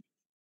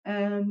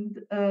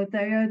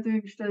are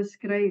doing just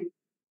great.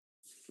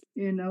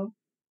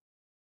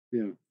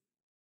 Yeah.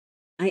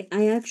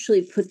 I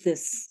actually put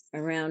this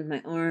around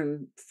my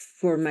arm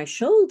for my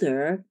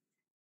shoulder.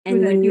 And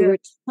Good when you idea.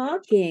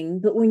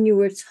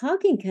 were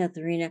talking,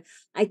 Katharina,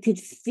 I could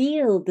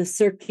feel the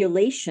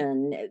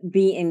circulation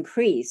be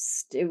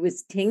increased. It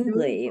was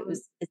tingly.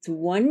 Beautiful. It's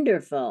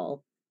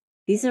wonderful.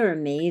 These are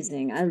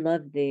amazing. I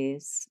love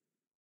these.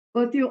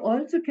 What you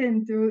also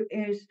can do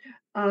is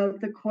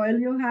the coil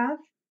you have,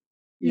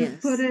 you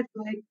put Yes. it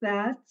like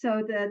that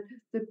so that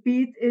the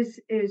bead is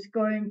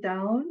going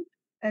down,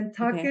 and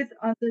tuck Okay. it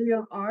under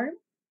your arm,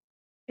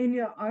 in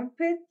your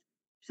armpit,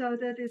 so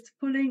that it's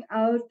pulling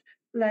out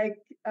like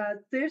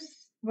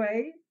this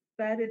way,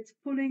 that it's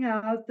pulling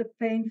out the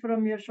pain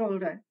from your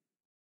shoulder.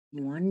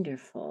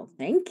 Wonderful.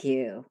 Thank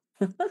you.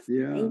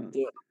 Yeah. Thank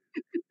you.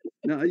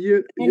 Now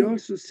you And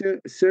also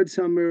said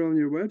somewhere on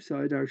your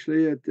website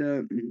actually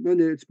that when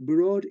it's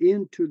brought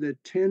into the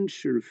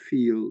tensor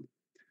field,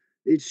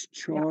 it's Yeah.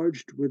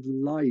 charged with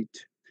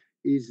light.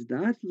 Is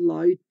that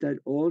light that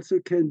also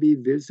can be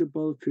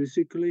visible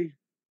physically,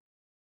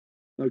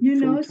 like You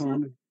know,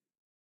 photon?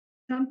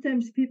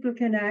 sometimes people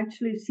can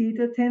actually see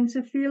the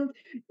tensor field,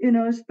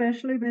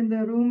 especially when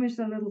the room is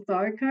a little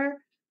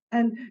darker.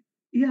 And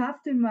you have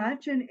to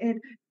imagine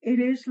it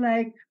is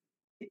like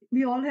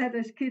we all had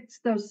as kids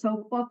those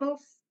soap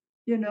bubbles,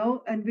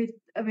 and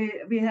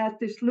we had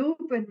this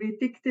loop, and we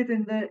dipped it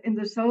in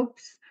the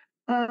soaps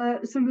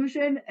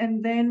solution,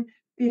 and then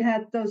we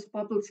had those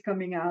bubbles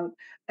coming out.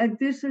 And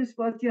this is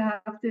what you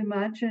have to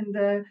imagine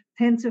the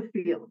tensor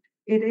field.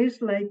 It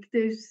is like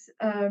this.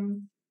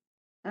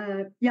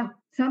 Yeah,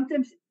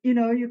 sometimes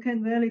you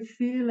can really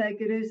feel like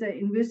it is an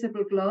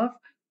invisible glove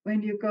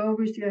when you go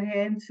with your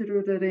hands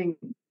through the ring.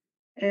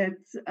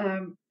 It's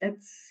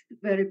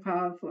very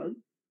powerful.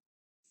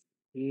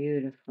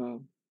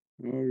 beautiful.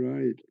 All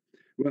right.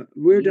 Well,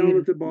 we're down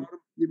at the Beautiful. bottom.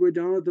 We're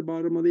down at the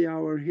bottom of the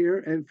hour here,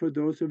 and for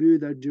those of you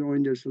that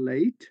joined us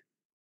late,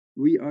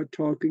 we are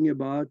talking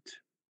about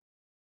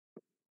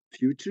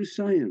future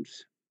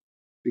science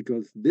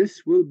because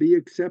this will be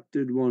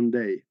accepted one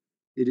day.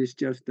 It is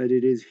just that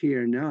it is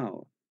here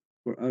now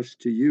for us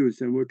to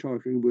use, and we're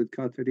talking with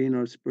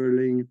Katharina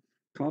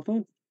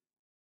Spurling-Kaffl,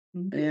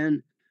 Mhm.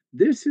 and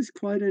this is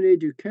quite an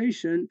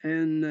education.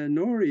 And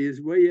Nori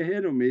is way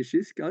ahead of me.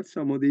 She's got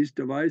some of these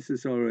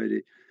devices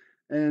already,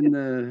 and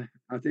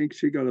I think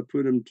she got to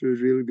put them to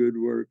real good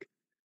work.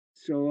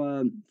 So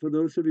for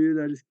those of you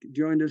that has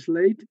joined us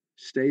late,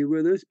 stay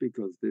with us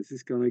because this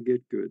is going to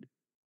get good.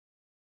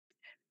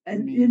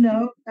 And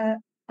Amazing.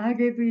 I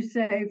give you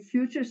say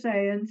future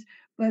science,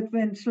 but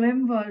when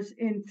Slim was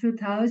in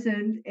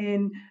 2000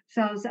 in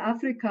South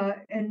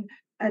Africa, and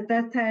at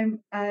that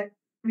time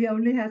we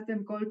only had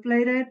them gold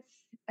plated,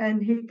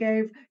 and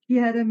he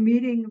had a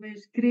meeting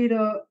with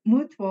Credo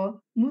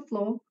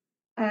Mutlo,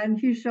 and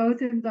he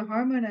showed him the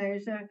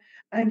harmonizer,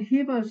 and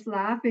he was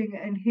laughing,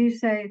 and he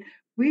said,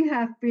 "We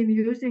have been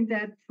using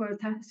that for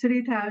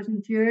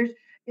 3,000 years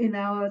in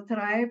our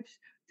tribes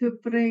to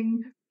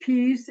bring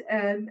peace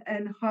and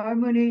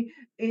harmony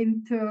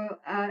into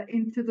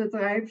the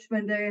tribes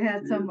when they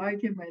had some Yeah.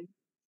 argument."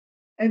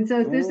 And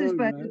so this is All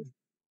my right.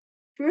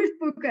 first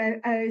book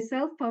I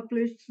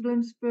self-published,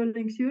 Slim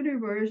Sperling's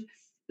Universe.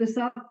 The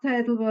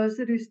subtitle was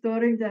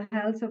Restoring the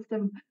Health of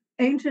the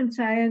Ancient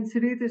Science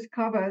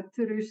Rediscovered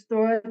to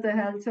Restore the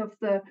Health of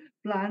the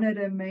Planet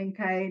and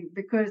Mankind,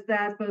 because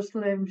that was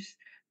Slim's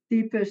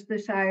deepest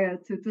desire,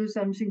 to do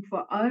something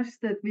for us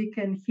that we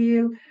can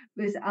heal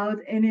without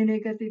any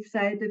negative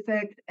side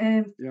effect,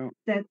 and Yeah.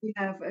 that we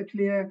have a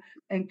clear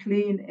and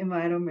clean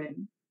environment.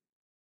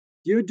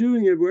 You're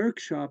doing a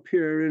workshop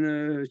here in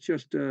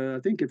just, I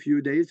think, a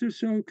few days or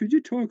so. Could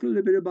you talk a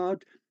little bit about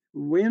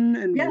when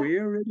and Yeah.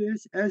 where it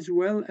is, as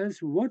well as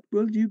what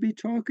will you be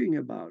talking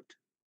about?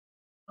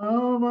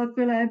 Oh, what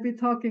will I be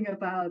talking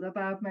about?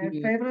 About my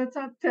Mm. favorite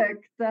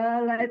subject, the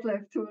light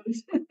life tools.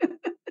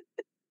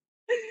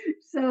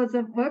 So So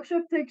the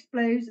workshop takes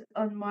place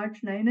on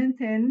March 9 and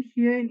 10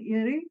 here in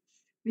Erie.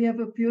 We have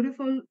a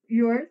beautiful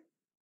yurt,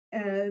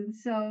 and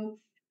so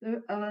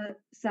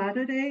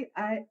Saturday,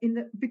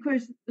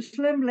 because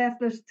Slim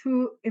left us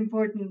two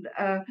important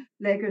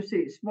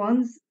legacies.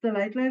 One's the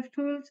Light Life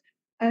tools,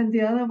 and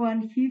the other one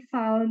he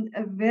found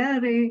a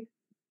very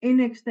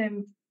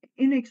inexpensive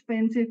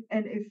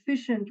and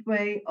efficient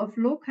way of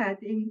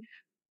locating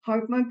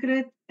heart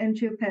magnet and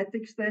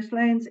geopathic stress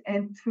lines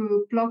and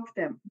to block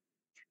them.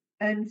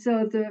 And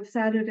so the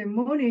Saturday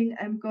morning,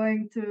 I'm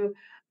going to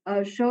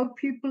show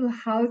people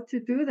how to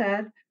do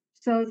that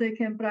so they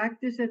can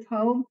practice at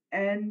home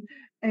and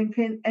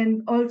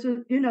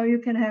also, you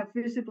can have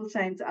visible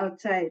signs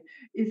outside.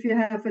 If you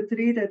have a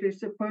tree that is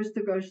supposed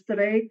to go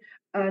straight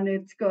and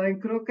it's going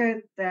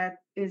crooked, that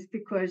is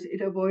because it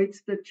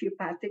avoids the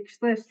geopathic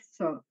stress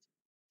zone.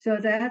 So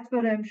that's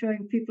what I'm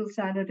showing people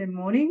Saturday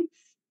morning.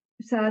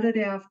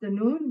 Saturday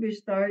afternoon, we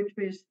start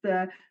with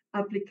the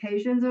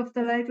applications of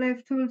the Light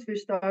Life tools. We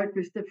start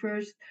with the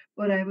first,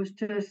 what I was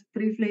just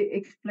briefly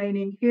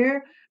explaining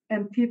here,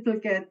 and people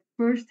get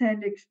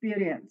first-hand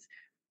experience.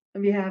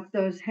 We have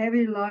those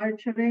heavy,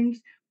 large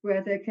rings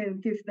where they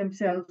can give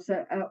themselves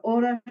an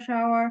aura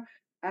shower,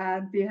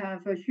 and we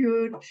have a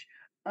huge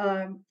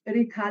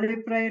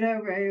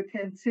recalibrator where you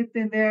can sit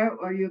in there,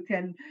 or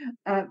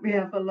we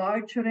have a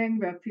large ring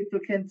where people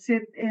can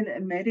sit in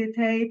and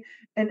meditate,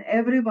 and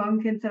everyone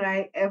can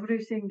try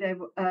everything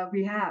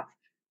we have.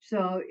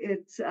 So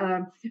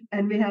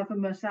and we have a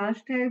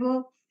massage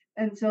table.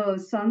 And so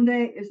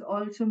Sunday is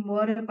also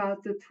more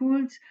about the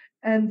tools,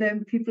 and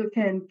then people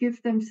can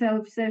give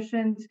themselves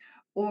sessions,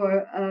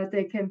 or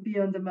they can be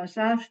on the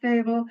massage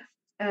table,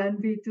 and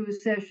we do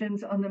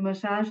sessions on the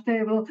massage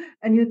table,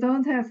 and you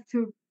don't have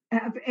to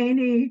have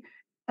any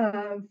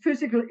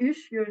physical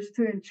issues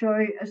to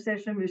enjoy a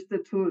session with the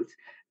tools.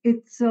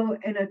 It's so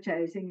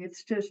energizing.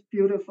 It's just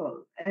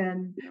beautiful.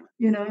 And,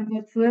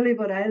 that's really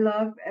what I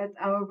love at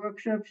our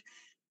workshops.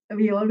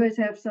 We always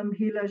have some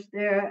healers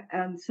there,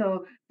 and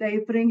so they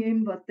bring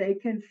in what they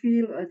can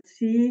feel or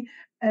see.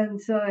 And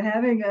so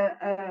having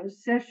a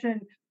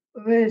session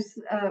with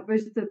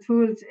the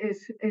tools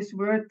is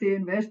worth the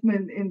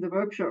investment in the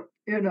workshop.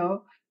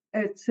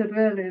 It's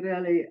really,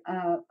 really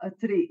a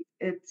treat.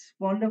 It's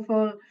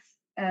wonderful,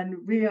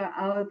 and we are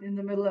out in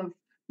the middle of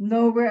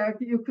nowhere.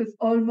 You could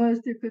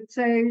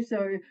say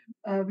so.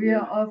 We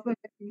are offering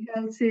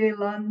healthy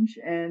lunch,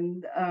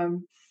 and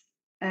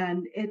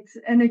it's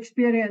an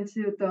experience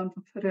you don't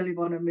really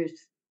want to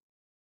miss.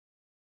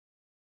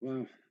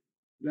 Wow,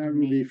 that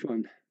will be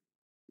fun.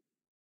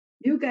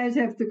 You guys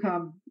have to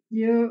come.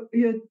 You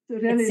really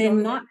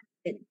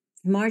It's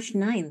March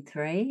 9th,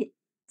 right?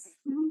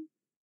 Mhm.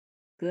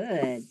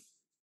 Good.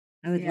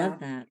 I would Yeah. love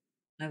that.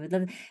 I would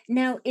love it.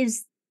 Now,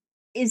 is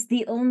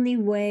the only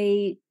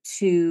way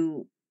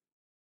to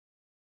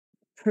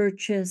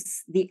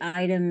purchase the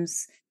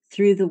items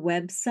through the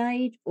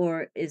website,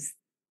 or is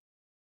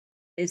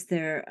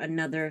there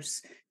another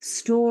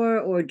store,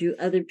 or do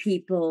other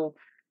people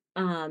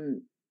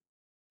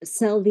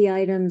sell the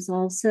items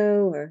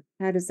also, or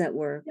how does that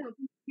work? Yeah,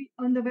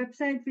 on the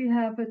website, we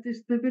have a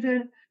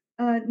distributor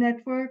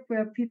network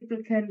where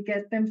people can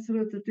get them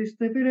through the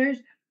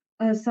distributors.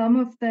 Some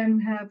of them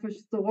have a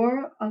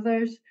store,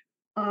 others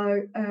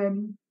are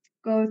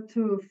go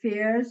to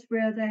fairs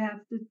where they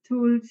have the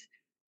tools.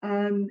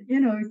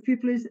 If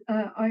people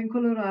are in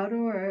Colorado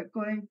or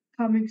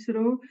coming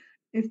through,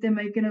 if they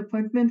make an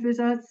appointment with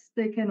us,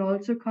 they can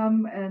also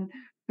come and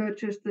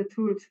purchase the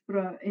tools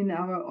in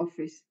our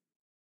office.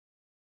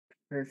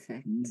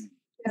 Perfect.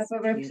 We have a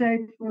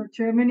website for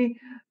Germany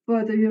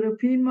for the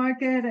European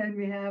market, and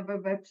we have a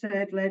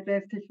website, Light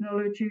Life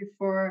Technology,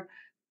 for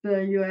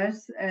the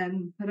US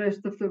and the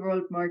rest of the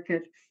world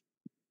market.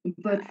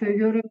 But for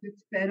Europe,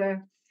 it's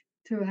better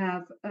to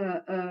have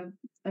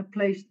a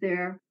place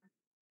there.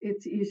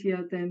 It's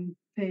easier than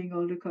paying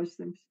all the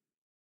customs.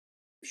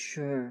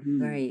 Sure,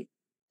 right.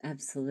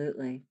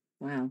 Absolutely.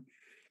 Wow.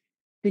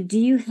 But do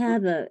you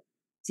have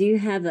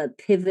a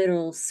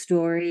pivotal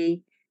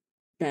story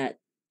that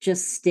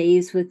just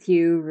stays with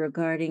you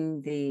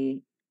regarding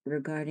the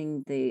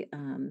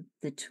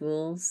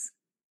tools?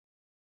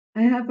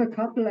 I have a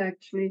couple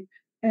actually,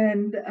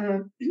 and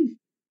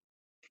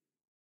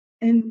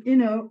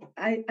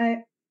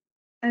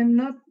I'm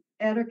not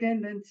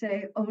arrogant and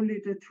say only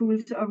the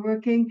tools are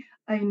working.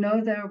 I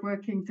know they're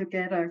working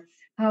together.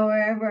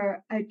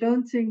 However, I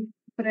don't think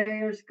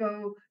prayers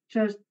go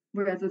just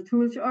where the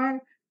tools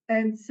are.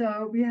 And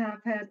so we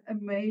have had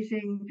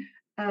amazing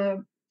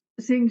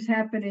things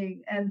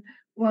happening. And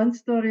one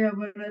story I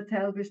want to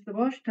tell with the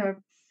wash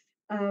tub.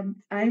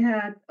 I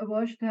had a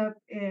wash tub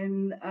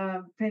in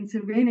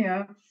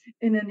Pennsylvania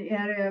in an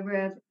area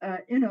where,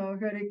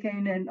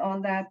 hurricane and all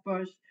that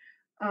was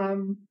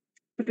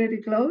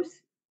pretty close.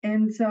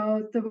 And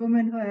so the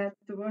woman who had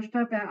the wash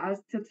tub, I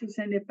asked her to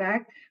send it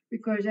back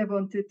because I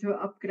wanted to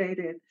upgrade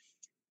it.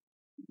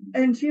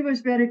 And she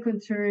was very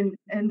concerned.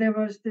 And there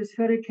was this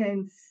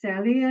Hurricane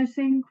Sally, I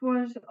think,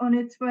 was on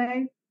its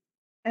way.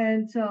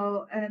 And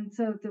so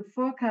the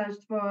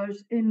forecast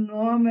was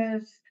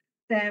enormous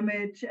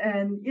damage,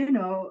 and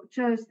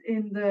just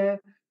in the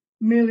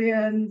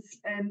millions,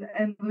 and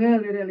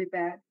really, really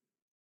bad.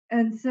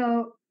 And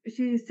so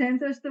she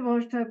sent us the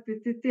wash tub, we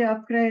did the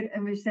upgrade,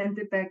 and we sent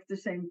it back the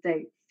same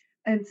day.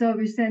 And so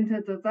we sent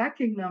her the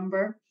tracking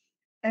number.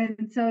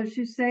 And so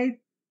she said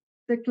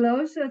the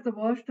closer the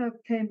wash tub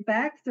came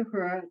back to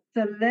her,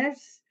 the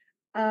less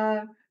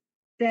uh,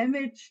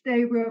 damage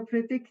they were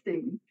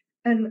predicting.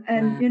 And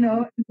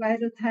Wow. by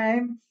the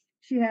time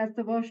she had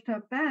the wash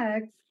tub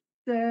back,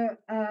 the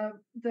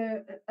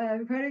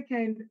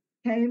hurricane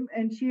came,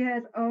 and she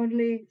had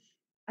only,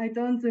 I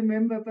don't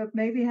remember, but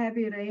maybe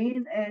heavy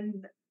rain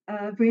and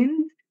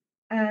wind,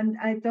 and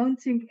I don't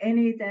think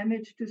any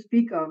damage to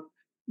speak of.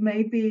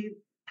 Maybe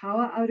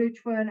power outage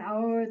for an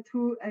hour or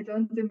two. I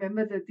don't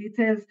remember the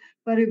details,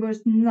 but it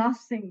was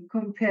nothing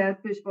compared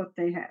with what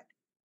they had.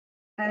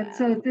 And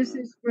so Wow. this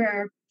is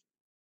where,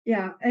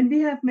 yeah, and we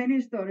have many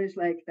stories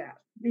like that.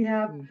 We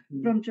have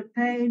Mhm. from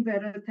Japan,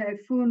 where a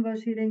typhoon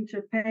was hitting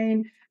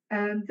Japan,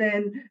 and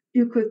then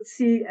you could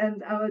see,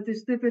 and our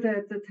distributor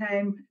at the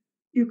time,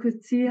 you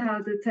could see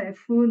how the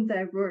typhoon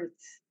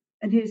diverts.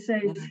 And he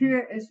says, Wow.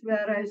 here is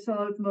where I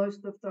sold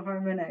most of the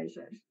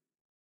harmonizers.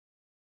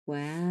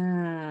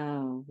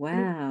 Wow.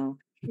 Wow.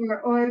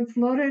 Or in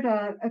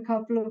Florida a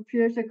couple of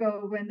years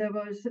ago, when there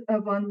was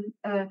one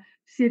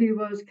city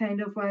was kind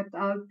of wiped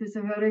out with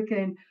a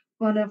hurricane.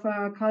 One of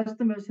our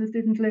customers who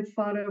didn't live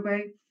far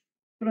away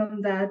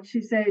from that,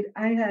 she said,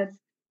 I had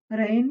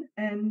rain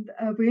and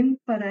wind,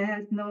 but I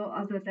had no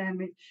other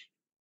damage.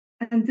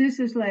 And this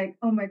is like,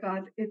 oh my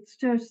God, it's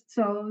just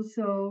so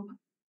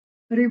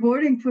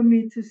rewarding for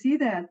me to see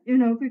that,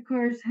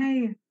 because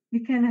hey, we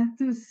can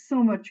do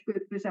so much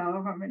good with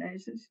our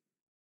harmonizers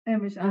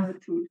and with Oh, our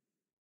tools.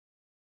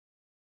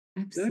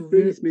 That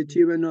brings me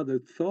absolutely. to another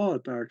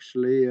thought,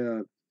 actually.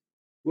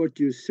 What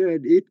you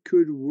said, it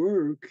could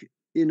work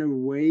in a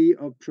way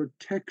of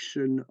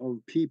protection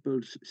of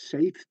people's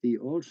safety,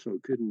 also,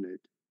 couldn't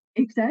it?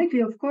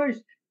 Exactly, of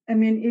course. I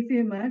mean, if you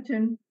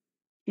imagine,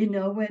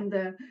 when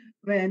the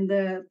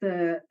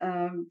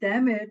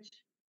damage,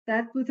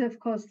 that would have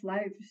cost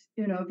lives,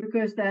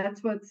 because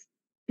that's what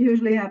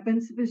usually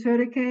happens with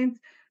hurricanes,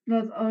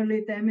 not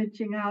only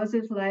damaging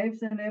houses,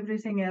 lives, and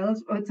everything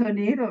else, or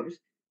tornadoes.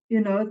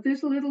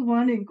 This little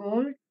one in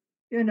gold,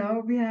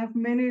 we have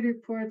many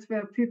reports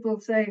where people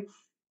say,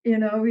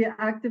 we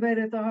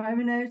activated the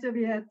harmonizer,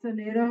 we had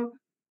tornado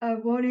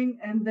warning,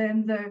 and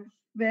then the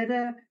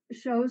weather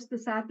shows the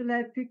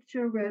satellite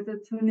picture where the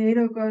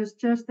tornado goes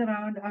just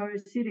around our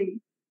city.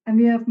 And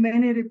we have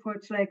many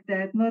reports like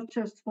that, not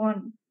just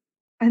one.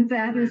 And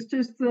that Wow. is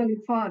just really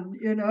fun.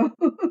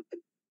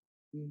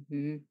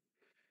 Mhm.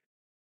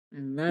 I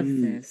love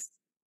Mm. this.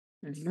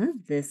 I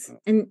love this. Uh,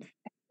 And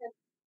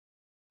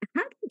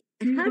how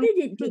You how know, did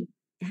it be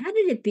how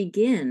did it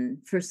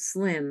begin for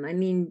Slim? I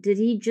mean, did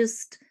he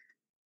just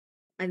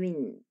I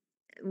mean,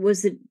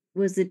 was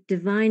it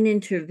divine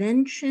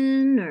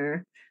intervention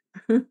or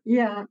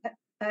yeah,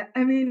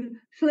 I mean,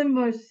 Slim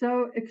was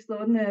so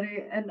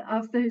extraordinary. And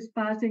after his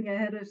passing, I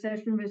had a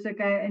session with a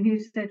guy, and he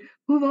said,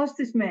 "Who was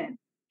this man?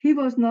 He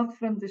was not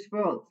from this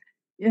world,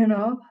 you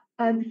know."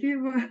 And he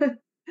was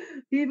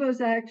he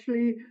was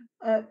actually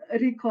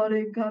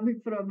recalling coming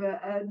from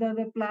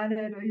another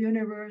planet or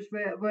universe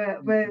where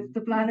Mhm.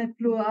 the planet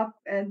blew up,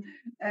 and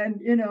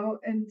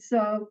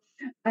so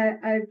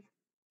I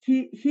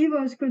he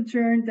was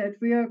concerned that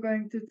we are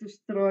going to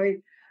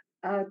destroy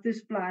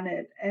this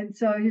planet. And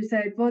so he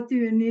said, what do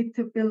you need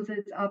to build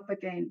it up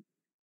again?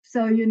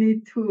 So you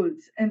need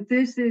tools. And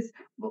this is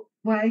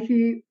why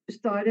he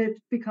started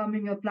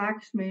becoming a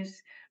blacksmith,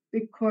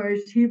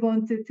 because he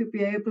wanted to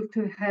be able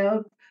to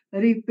help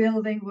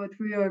rebuilding what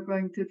we are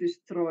going to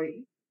destroy.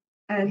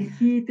 And Yeah.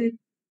 he did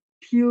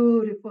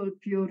beautiful,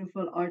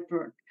 beautiful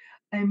artwork.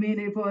 I mean,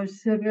 it was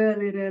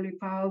really, really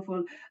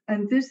powerful.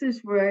 And this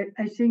is where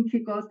I think he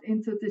got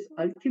into this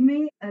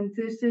alchemy.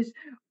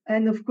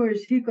 And of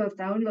course, he got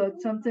downloads.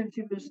 Sometimes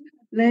he was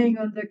laying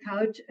on the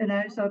couch, and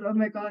I thought, oh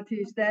my God,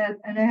 he's dead.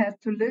 And I had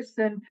to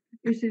listen,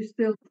 is he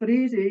still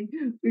breathing?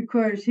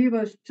 Because he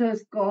was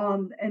just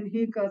gone, and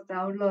he got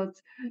downloads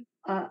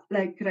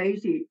like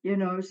crazy.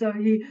 So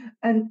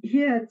he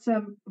had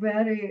some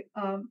very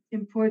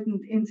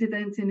important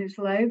incidents in his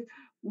life,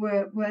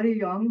 were very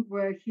young,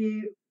 where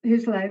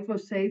his life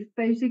was saved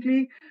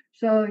basically.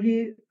 So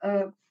he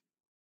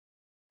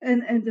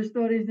and the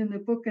stories in the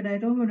book, and I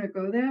don't want to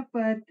go there,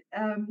 but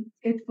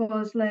it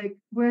was like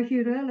where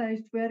he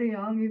realized very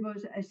young, he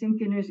was, I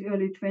think, in his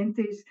early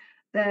 20s,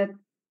 that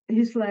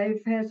his life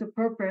has a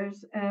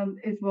purpose. And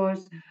it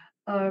was,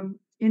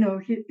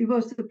 he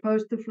was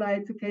supposed to fly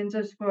to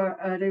Kansas for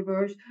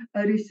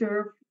a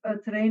reserve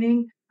training,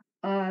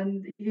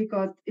 and he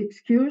got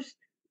excused,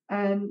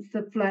 and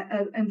the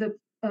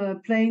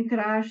plane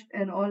crashed,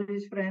 and all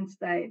his friends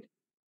died.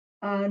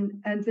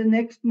 And the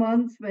next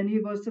month, when he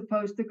was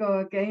supposed to go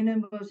again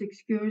and was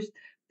excused,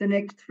 the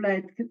next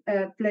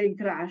plane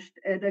crashed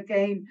and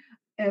again.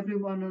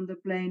 everyone on the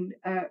plane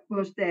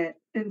was dead.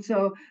 And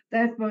so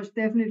that was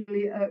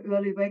definitely an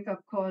early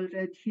wake-up call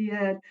that he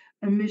had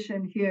a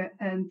mission here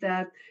and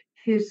that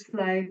his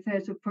life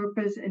has a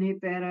purpose and he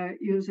better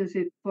uses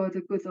it for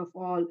the good of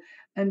all.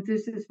 And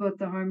this is what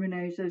the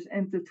harmonizers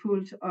and the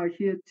tools are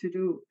here to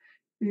do.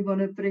 We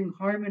want to bring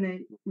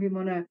harmony. We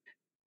want to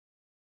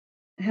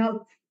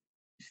help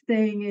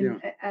staying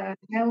in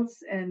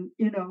health and,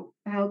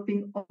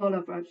 helping all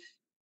of us.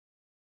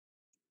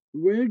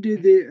 Where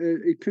did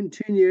the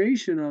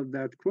continuation of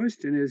that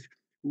question is,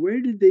 where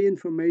did the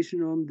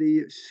information on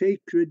the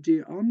sacred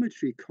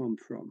geometry come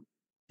from?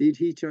 Did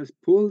he just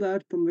pull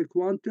that from the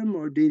quantum,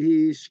 or did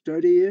he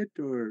study it,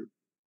 or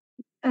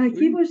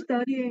He was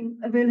studying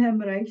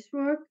Wilhelm Reich's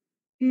work.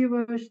 He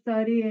was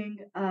studying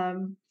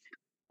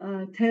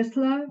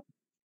Tesla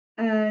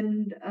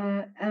and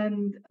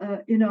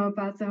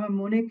about the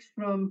harmonics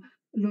from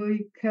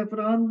Louis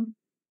Cabron,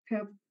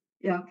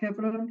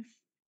 Cabron.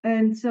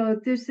 And so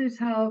this is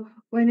how,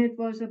 when it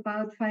was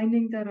about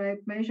finding the right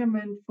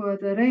measurement for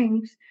the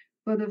rings,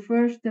 for the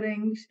first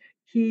rings,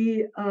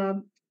 he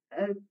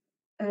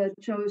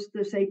chose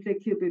the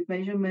sacred cubic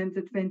measurement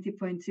at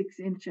 20.6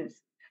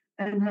 inches.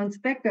 And Hans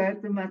Becker,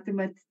 the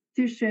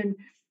mathematician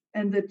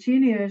and the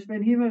genius,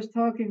 when he was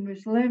talking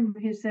with Lim,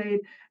 he said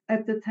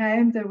at the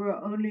time there were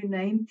only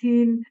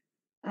 19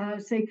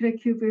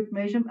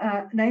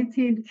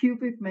 19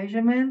 cubic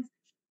measurements,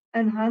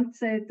 and Hans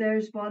said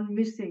there's one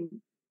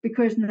missing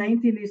because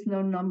 19 is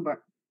no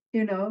number,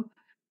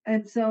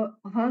 And so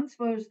Hans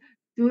was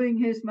doing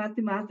his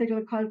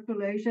mathematical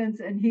calculations,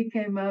 and he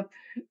came up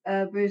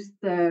with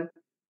the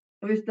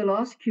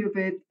lost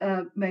cubit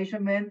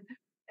measurement.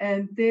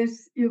 And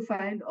this, you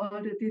find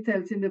all the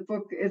details in the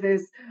book. It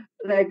is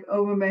like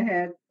over my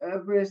head. I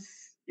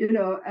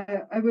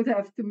would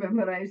have to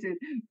memorize it,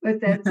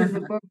 but that's in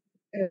the book.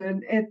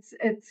 And it's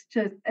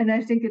just, and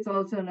I think it's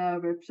also on our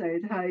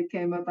website how it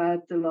came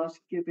about the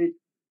lost cubit.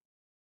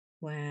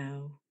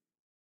 Wow.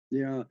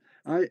 Yeah,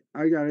 I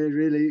got a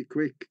really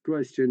quick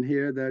question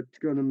here that's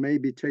going to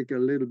maybe take a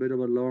little bit of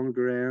a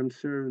longer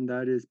answer, and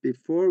that is,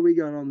 before we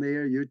got on the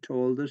air, you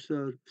told us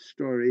a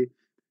story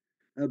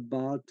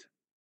about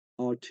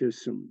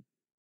autism.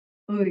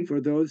 For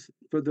those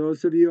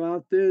of you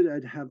out there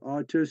that have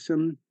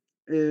autism,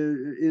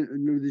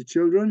 the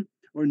children,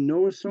 or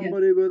know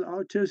somebody with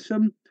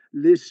autism,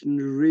 listen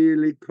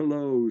really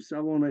close. I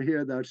want to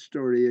hear that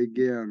story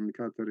again,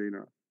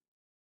 Katharina.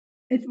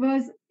 It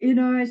was,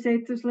 I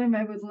say to Slim,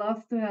 I would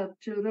love to help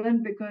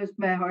children because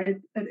my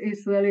heart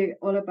is really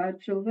all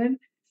about children.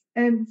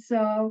 And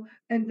so,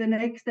 and the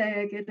next day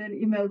I get an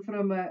email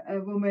from a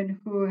woman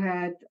who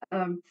had,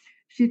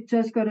 she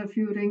just got a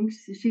few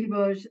rings. She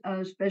was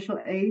a special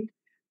aid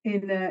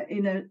in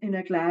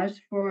a class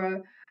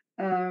for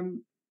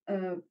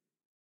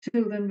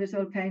children with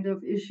all kind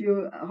of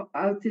issue,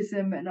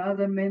 autism and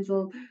other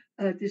mental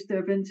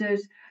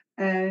disturbances.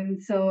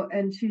 And so,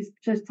 and she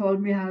just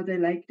told me how they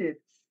liked it.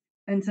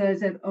 And so I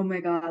said, oh my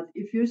God,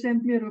 if you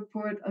send me a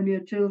report on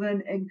your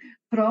children and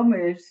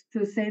promise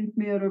to send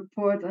me a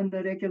report on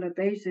a regular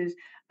basis,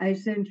 I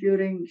send you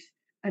rings.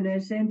 And I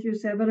sent you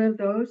several of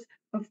those,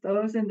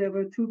 and there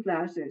were 2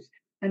 classes.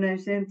 And I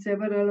sent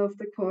several of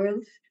the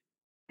coils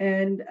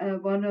and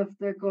one of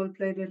the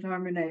gold-plated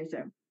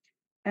harmonizer.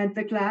 And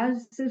the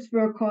classes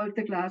were called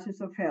the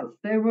classes of health.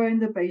 They were in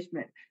the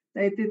basement.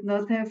 They did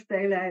not have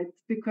daylight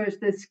because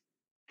the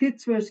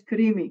kids were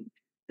screaming.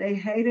 They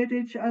hated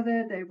each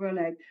other. They were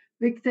like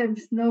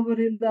victims.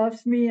 Nobody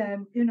loves me.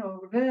 I'm,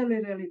 really,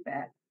 really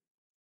bad.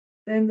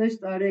 Then they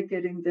started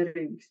getting the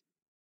rings.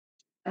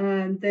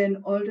 And then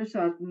all of a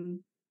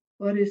sudden,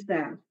 what is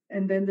that?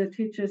 And then the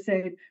teacher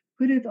said,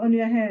 put it on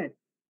your head.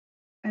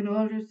 And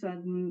all of a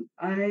sudden,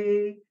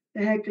 they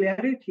had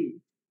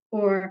clarity.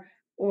 Or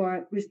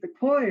with the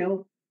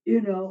coil,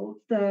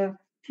 the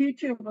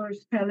teacher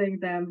was telling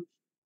them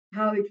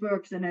how it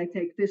works, and I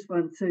take this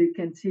one so you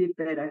can see it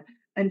better.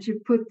 And she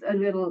put a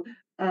little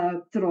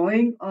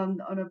drawing on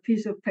a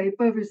piece of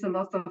paper with a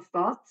lot of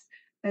dots.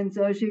 And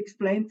so she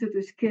explained to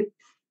this kid,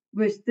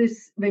 with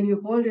this, when you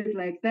hold it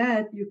like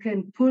that, you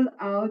can pull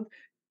out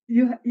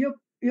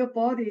your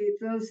body.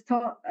 Those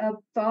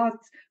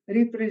dots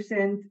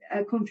represent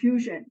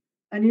confusion.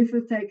 And if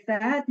you take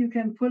that, you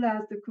can pull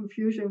out the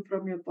confusion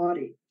from your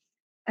body.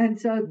 And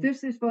so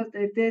this is what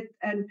they did,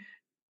 and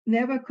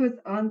never could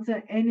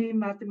answer any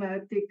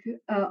mathematic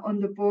on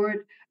the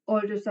board. All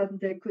of a sudden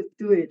they could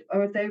do it,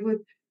 or they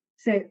would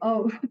say,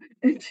 oh,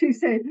 and she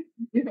said,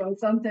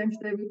 sometimes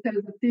they would tell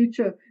the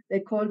teacher, they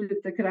called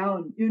it the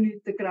crown. You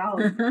need the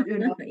crown,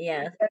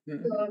 Yes.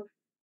 So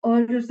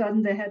all of a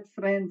sudden they had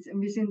friends, and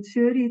within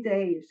 30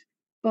 days,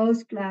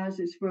 both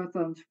classes were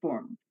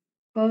transformed.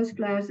 Both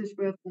classes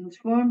were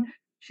transformed.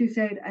 She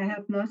said, I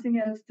have nothing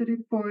else to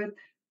report.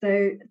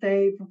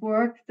 They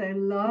work, they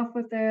love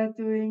what they are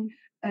doing,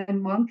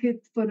 and one kid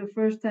for the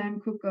first time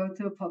could go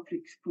to a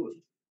public school.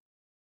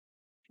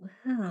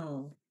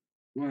 Wow.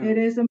 It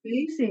is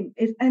amazing.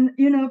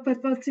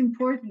 But what's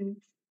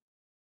important,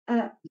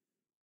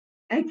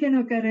 I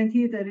cannot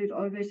guarantee that it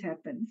always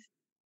happens.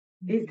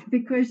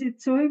 Because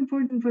it's so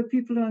important for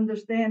people to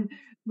understand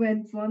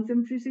when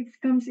quantum physics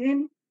comes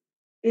in.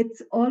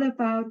 It's all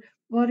about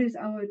what is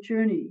our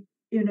journey,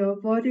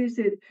 what is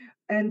it?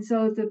 And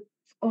so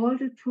all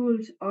the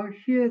tools are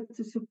here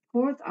to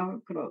support our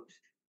growth.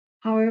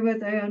 However,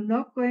 they are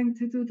not going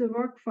to do the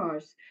work for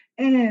us.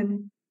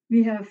 And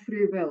we have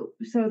free will,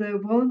 so they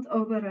won't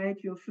override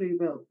your free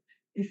will.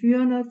 If you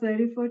are not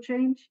ready for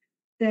change,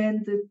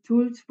 then the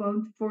tools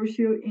won't force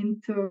you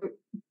into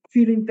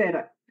feeling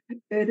better.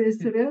 It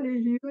is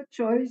really your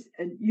choice,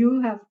 and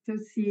you have to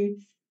see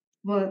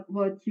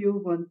what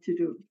you want to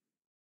do,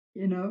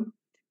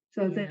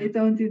 so Yeah. they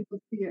don't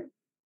interfere.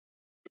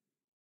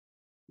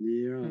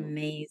 Yeah.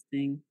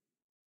 Amazing.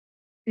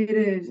 It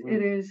is, Wow.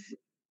 it is,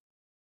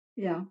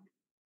 yeah.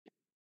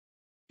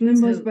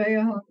 Slim was So, way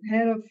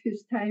ahead of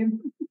his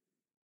time.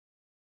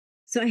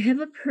 so I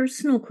have a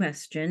personal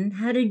question.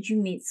 How did you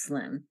meet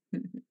Slim?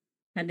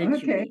 How did you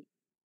Okay.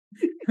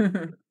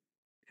 meet?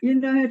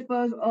 It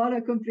was all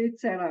a complete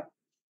setup.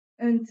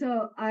 And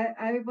so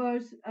I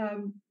was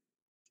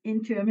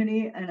in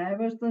Germany, and I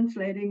was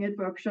translating at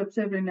workshops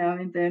every now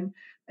and then.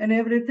 And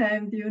every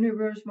time the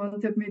universe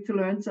wanted me to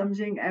learn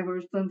something, I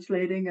was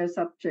translating a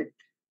subject.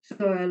 So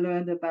I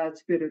learned about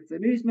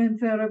spiritualism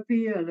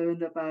therapy, I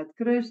learned about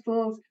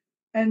crystals,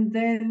 and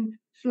then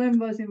Slim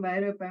was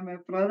invited by my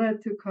brother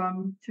to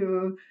come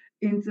to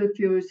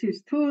introduce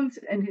his tools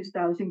and his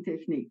dowsing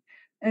technique.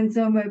 And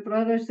so my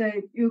brother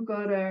said,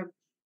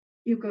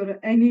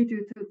 I need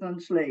you to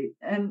translate.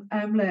 And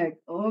I'm like,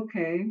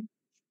 okay.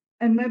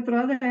 And my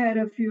brother had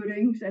a few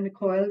rings and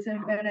coils,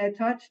 and when I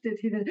touched it,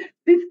 he said,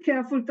 "Be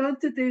careful, don't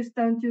do this,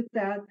 don't do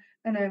that."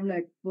 And I'm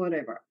like,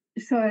 whatever.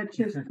 So I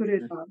just put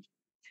it on.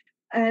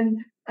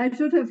 And I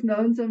should have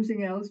known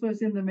something else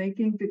was in the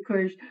making,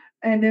 because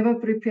I never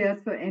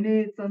prepared for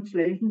any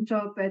translation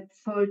job. I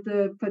told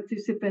the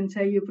participants,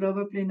 hey, you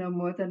probably know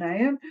more than I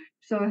am,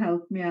 so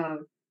help me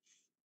out.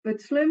 But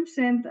Slim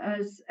sent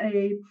us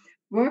a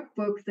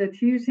workbook that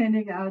he's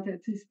handing out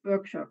at his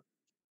workshop.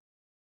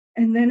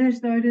 And then I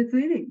started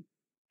reading.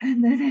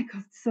 And then I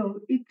got so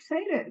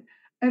excited.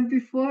 And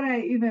before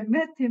I even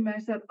met him, I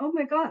said, oh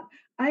my God,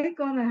 I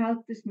got to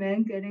help this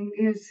man getting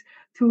his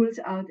tools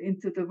out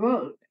into the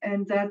world.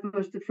 And that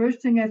was the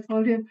first thing I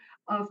told him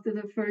after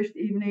the first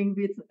evening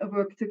we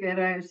worked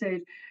together. I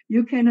said,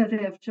 you cannot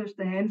have just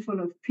a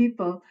handful of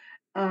people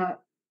uh,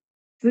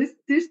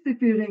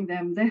 distributing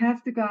them. They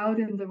have to go out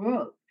in the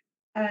world.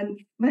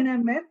 And when I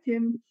met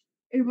him,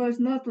 it was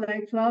not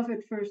like love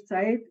at first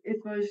sight.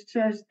 It was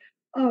just,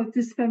 oh,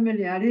 this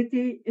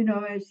familiarity.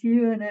 I see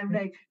you, and I'm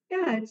like,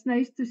 yeah, it's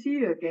nice to see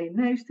you again.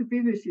 Nice to be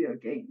with you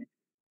again.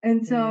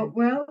 And so, Mm.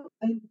 well,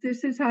 and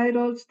this is how it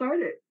all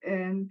started.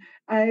 And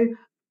I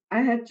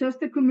I had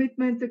just a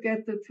commitment to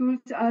get the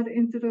tools out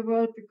into the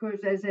world, because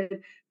I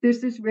said,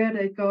 this is where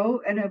they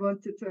go, and I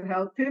wanted to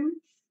help him.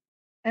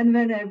 And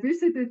when I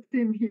visited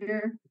him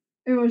here,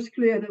 it was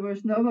clear there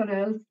was no one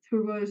else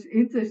who was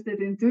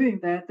interested in doing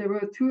that. They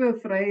were too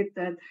afraid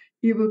that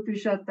he would be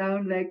shut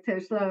down like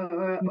Tesla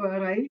or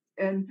Wright,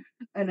 and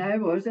I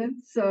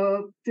wasn't.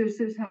 So this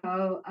is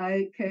how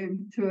I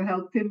came to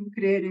help him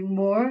creating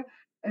more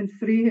and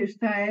free his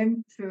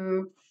time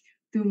to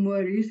do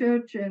more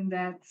research, and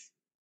that's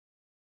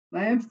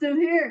why I'm still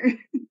here.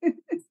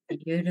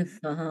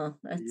 Beautiful.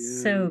 That's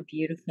Yeah. so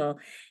beautiful.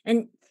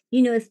 And,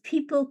 if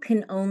people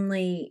can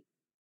only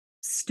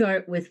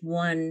start with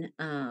one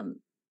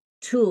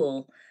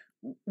tool,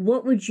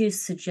 what would you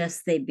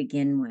suggest they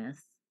begin with?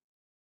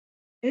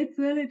 It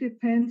really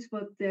depends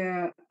what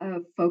their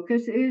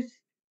focus is.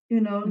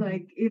 Mhm.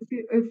 Like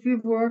if you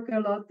work a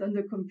lot on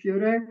the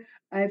computer,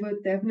 I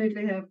would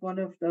definitely have one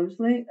of those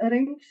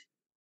rings.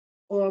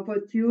 Or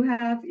what you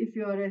have if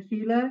you're a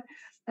healer,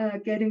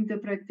 getting the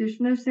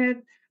practitioner set,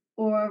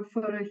 or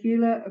for a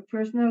healer, a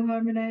personal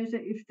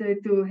harmonizer if they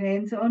do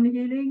hands-on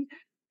healing,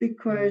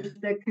 because Yeah.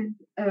 they can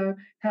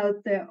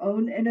help their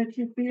own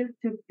energy field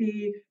to be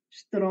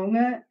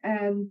stronger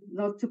and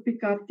not to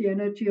pick up the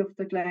energy of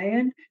the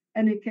client.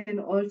 And it can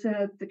also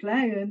help the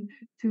client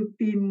to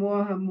be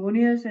more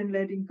harmonious and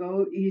letting go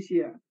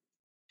easier.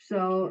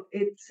 So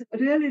it's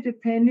really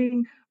depending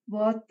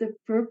what the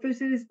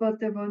purpose is, what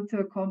they want to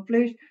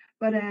accomplish.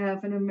 But I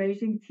have an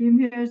amazing team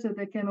here, so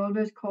they can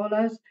always call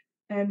us,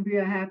 and we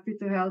are happy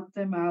to help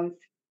them out.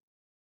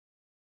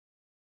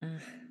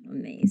 Ah,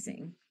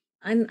 amazing.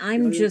 I'm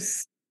Yeah,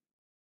 just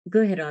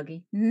go ahead,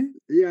 Augie. Mhm.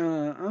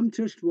 yeah, I'm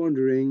just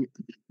wondering,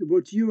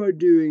 what you are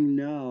doing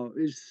now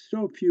is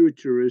so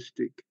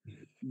futuristic,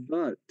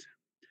 but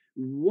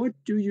what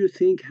do you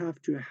think have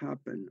to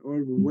happen, or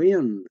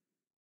when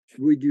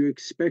would you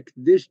expect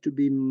this to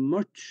be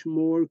much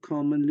more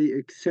commonly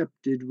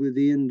accepted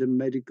within the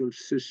medical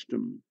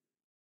system?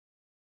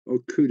 Or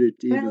could it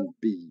Well, even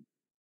be?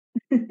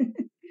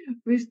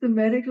 with the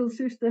medical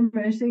system,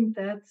 I think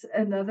that's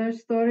another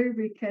story.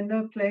 We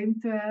cannot claim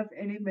to have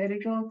any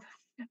medical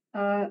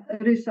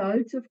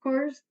results, of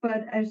course,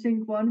 but I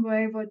think one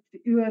way what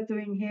you are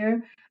doing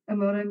here, and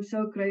what I'm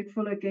so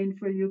grateful again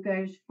for you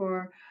guys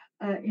for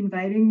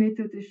inviting me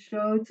to the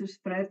show to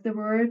spread the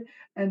word,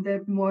 and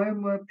that more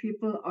and more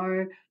people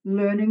are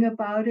learning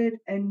about it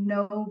and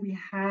know we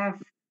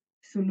have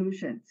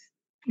solutions.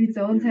 We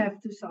don't Yeah.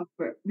 have to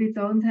suffer. We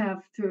don't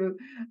have to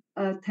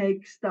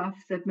take stuff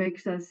that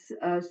makes us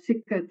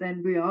sicker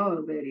than we are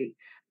already.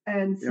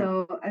 And Yeah.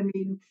 so, I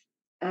mean,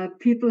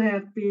 people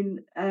have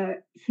been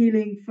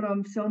healing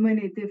from so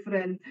many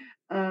different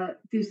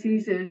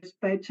diseases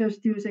by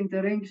just using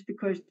the rings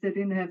because they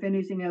didn't have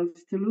anything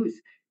else to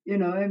lose. You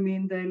know, I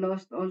mean, they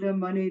lost all their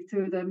money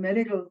to the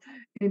medical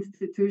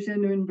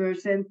institution and were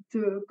sent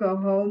to go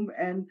home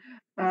and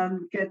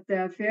get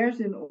their affairs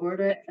in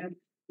order. And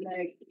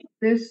like,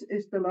 this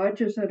is the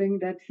largest ring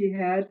that he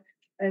had.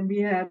 And we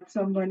had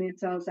someone in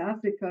South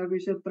Africa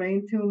with a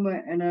brain tumor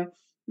and a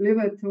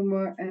liver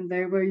tumor, and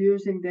they were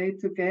using they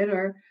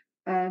together.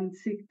 And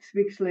 6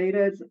 weeks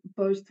later,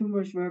 both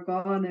tumors were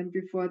gone, and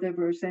before they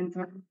were sent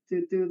home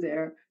to do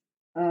their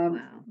um,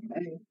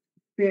 Wow.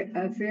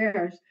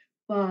 affairs.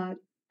 But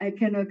I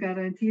cannot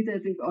guarantee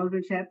that it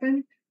always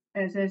happens.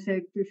 As I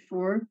said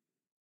before,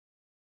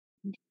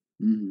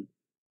 Mhm.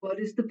 what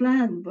is the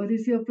plan? What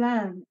is your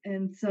plan?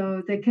 And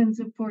so they can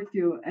support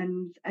you.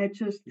 And I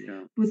just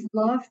Yeah. would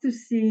love to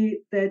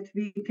see that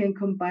we can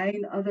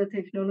combine other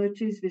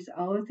technologies with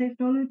our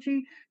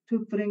technology to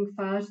bring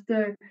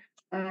faster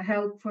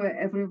help for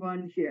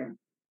everyone here.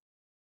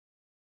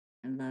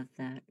 I love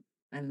that.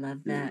 I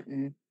love Yeah. that.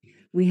 And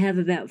we have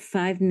about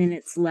 5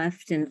 minutes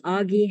left, and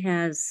Augie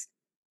has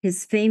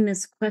his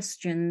famous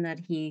question that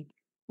he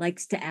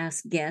likes to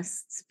ask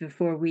guests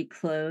before we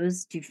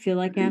close. Do you feel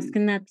like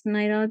asking that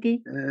tonight,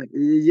 Augie?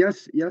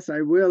 Yes,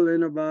 I will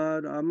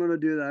I'm going to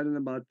do that in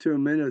about 2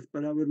 minutes,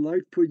 but I would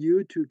like for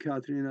you to,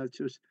 Katharina,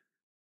 just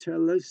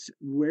tell us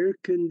where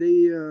can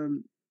they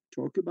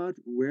talk about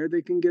where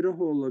they can get a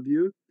hold of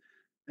you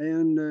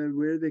and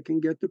where they can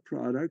get the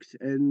products.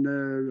 And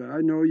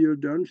I know you've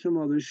done some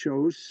other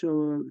shows,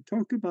 so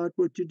talk about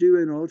what you do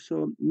and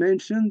also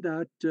mention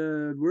that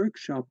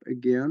workshop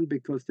again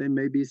because there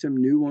may be some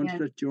new ones Yeah.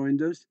 that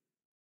joined us.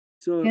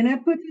 So, Can I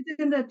put it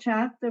in the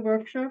chat, the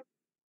workshop?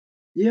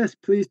 yes,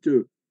 please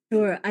do.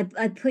 Sure.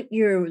 I put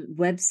your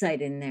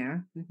website in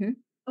there.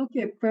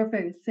 Okay,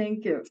 perfect.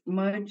 Thank you.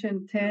 March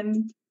and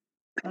 10,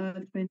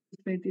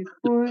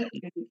 2024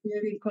 in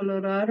Erie,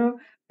 Colorado.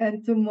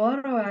 And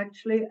tomorrow,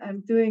 actually,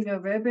 I'm doing a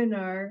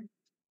webinar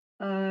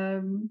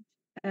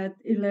at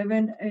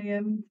 11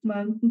 a.m.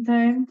 Mountain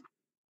Time.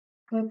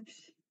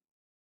 Oops.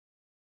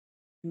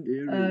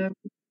 Erie.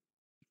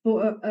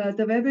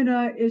 The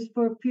webinar is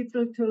for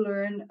people to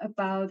learn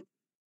about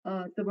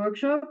the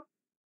workshop,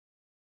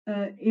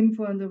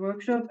 info on the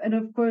workshop, and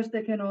of course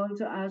they can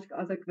also ask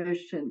other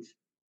questions.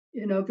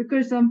 You know,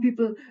 because some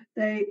people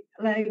they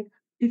like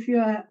if you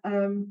are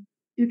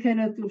you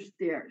cannot do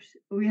stairs.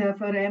 We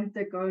have a ramp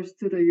that goes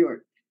to the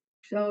yurt.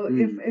 So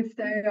if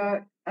they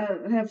are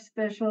have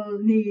special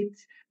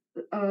needs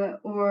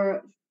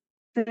or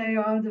they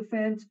are on the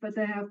fence, but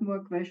they have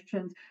more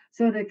questions,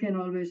 so they can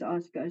always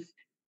ask us.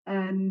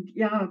 And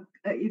yeah,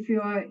 if you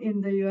are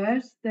in the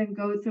US, then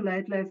go to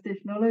Light Life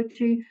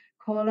Technology,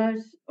 call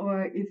us,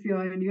 or if you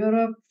are in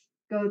Europe,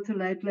 go to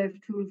Light Life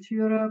Tools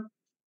Europe.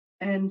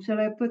 And shall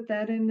I put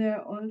that in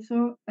there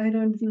also? I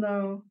don't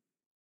know.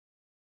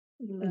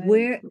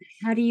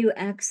 How do you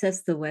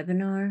access the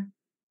webinar?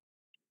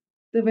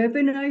 The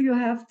webinar, you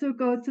have to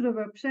go to the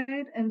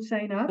website and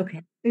sign up.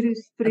 Okay. It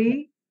is Okay.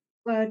 free,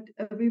 but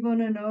we want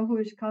to know who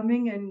is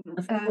coming and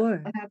Of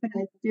course. have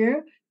an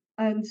idea.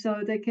 And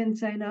so they can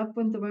sign up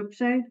on the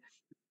website.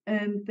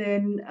 And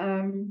then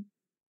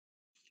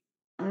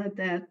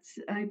that's,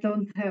 I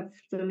don't have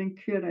the link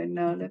here right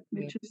now. Let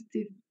me just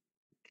see if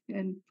I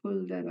can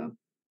pull that up.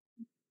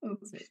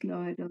 Oops, okay.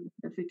 no, I don't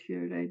have it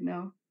here right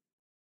now.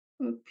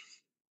 Oops.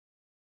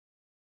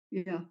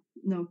 Yeah,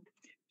 no.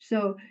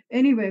 So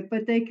anyway,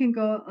 but they can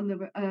go on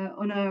the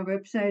on our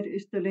website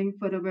is the link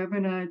for the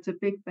webinar. It's a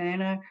big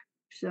banner.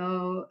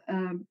 So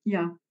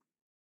yeah.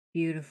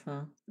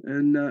 Beautiful.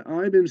 And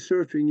I've been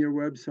surfing your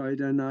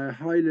website, and I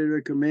highly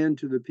recommend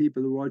to the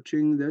people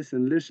watching this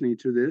and listening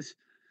to this,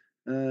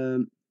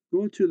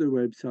 go to the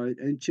website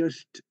and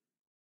just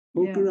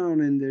poke Yeah.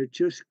 around in there.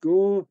 Just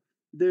go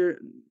there.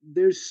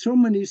 There's so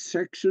many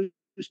sections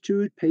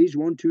to it, page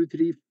 1, 2,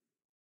 3,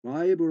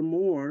 5 or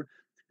more,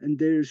 and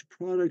there's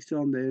products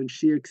on there, and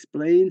she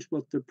explains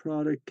what the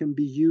product can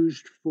be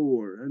used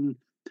for, and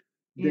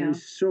Yeah.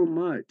 there's so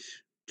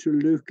much to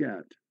look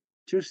at.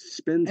 Just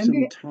spend And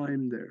some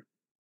time there.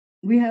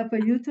 we have a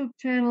YouTube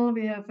channel,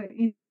 we have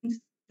an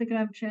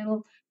Instagram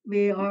channel,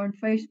 we are on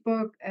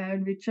Facebook,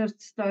 and we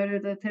just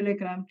started a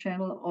Telegram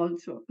channel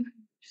also.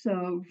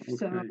 So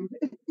Okay.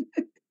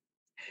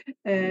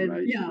 and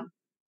Right. yeah.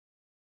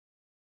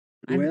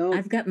 Well,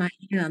 I've got my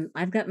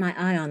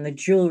eye on the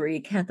jewelry,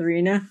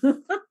 Katharina.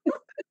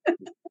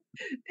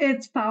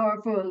 It's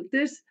powerful.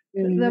 This,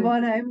 the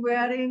one I'm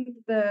wearing,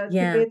 the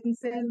Yeah. Tibetan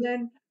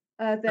pendant,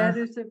 that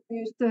is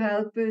supposed to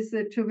help with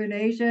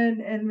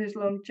rejuvenation and with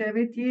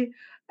longevity,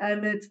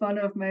 and it's one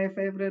of my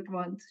favorite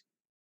ones.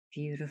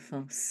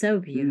 Beautiful. So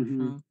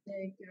beautiful.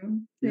 Thank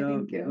you. yeah,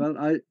 Thank Thank you.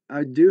 Well,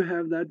 I do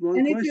have that one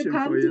And if you question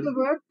come for to the you.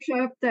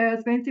 workshop, there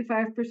are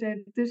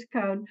 25%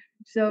 discount.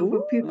 So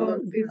for people,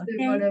 Ooh, if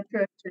they want okay.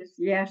 to purchase,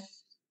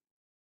 yes,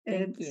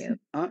 Thank it's you.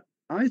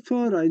 I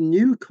thought I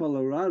knew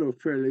Colorado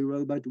fairly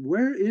well, but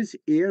where is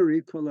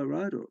Erie,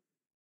 Colorado?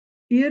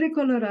 Erie,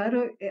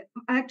 Colorado.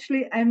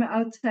 Actually, I'm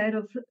outside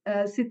of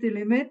city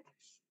limit,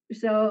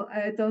 so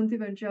I don't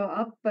even show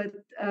up. But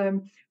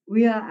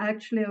we are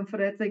actually on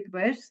Frederick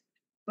West,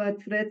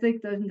 but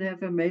Frederick doesn't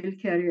have a mail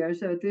carrier,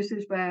 so this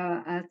is why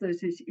our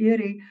address is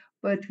Erie.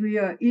 But we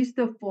are east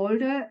of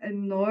Boulder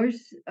and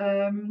north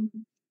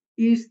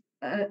east.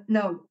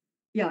 No,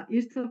 yeah,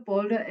 east of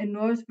Boulder and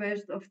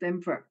northwest of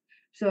Denver.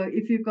 So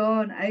if you go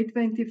on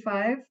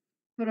I-25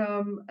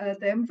 from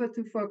Denver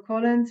to Fort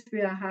Collins,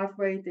 we are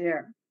halfway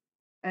there.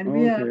 And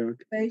we Okay, are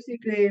okay.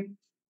 basically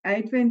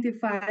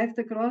I-25,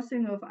 the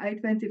crossing of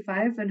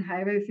I-25 and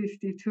Highway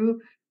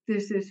 52.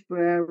 This is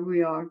where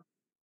we are.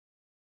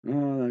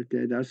 Oh,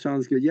 okay, that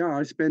sounds good. Yeah,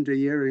 I spent a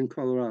year in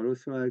Colorado,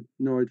 so I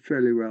know it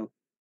fairly well.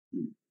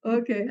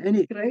 Okay,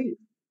 Any great.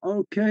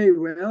 Okay,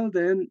 well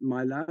then,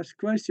 my last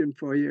question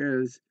for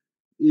you is,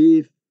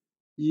 if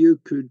you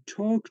could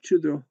talk to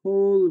the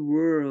whole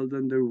world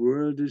and the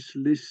world is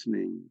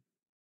listening,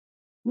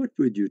 what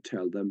would you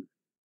tell them?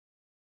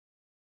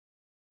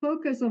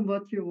 Focus on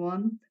what you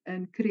want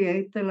and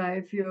create the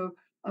life you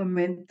are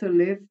meant to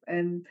live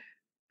and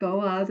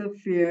go out of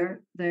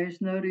fear.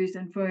 There's no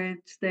reason for it.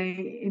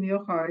 Stay in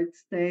your heart,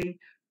 stay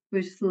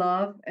with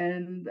love,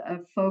 and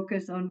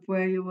focus on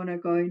where you want to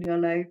go in your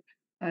life.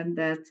 And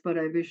that's what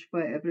I wish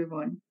for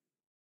everyone.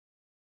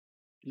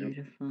 Yep.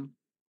 Beautiful.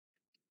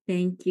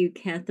 Thank you,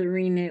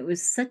 Katharina. It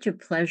was such a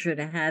pleasure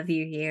to have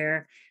you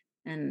here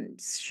and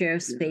share Yeah,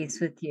 space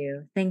with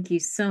you. Thank you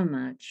so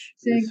much.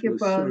 this Thank you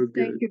was both. so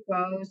Thank good. you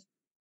both.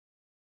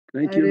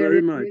 Thank I you really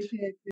very much. appreciate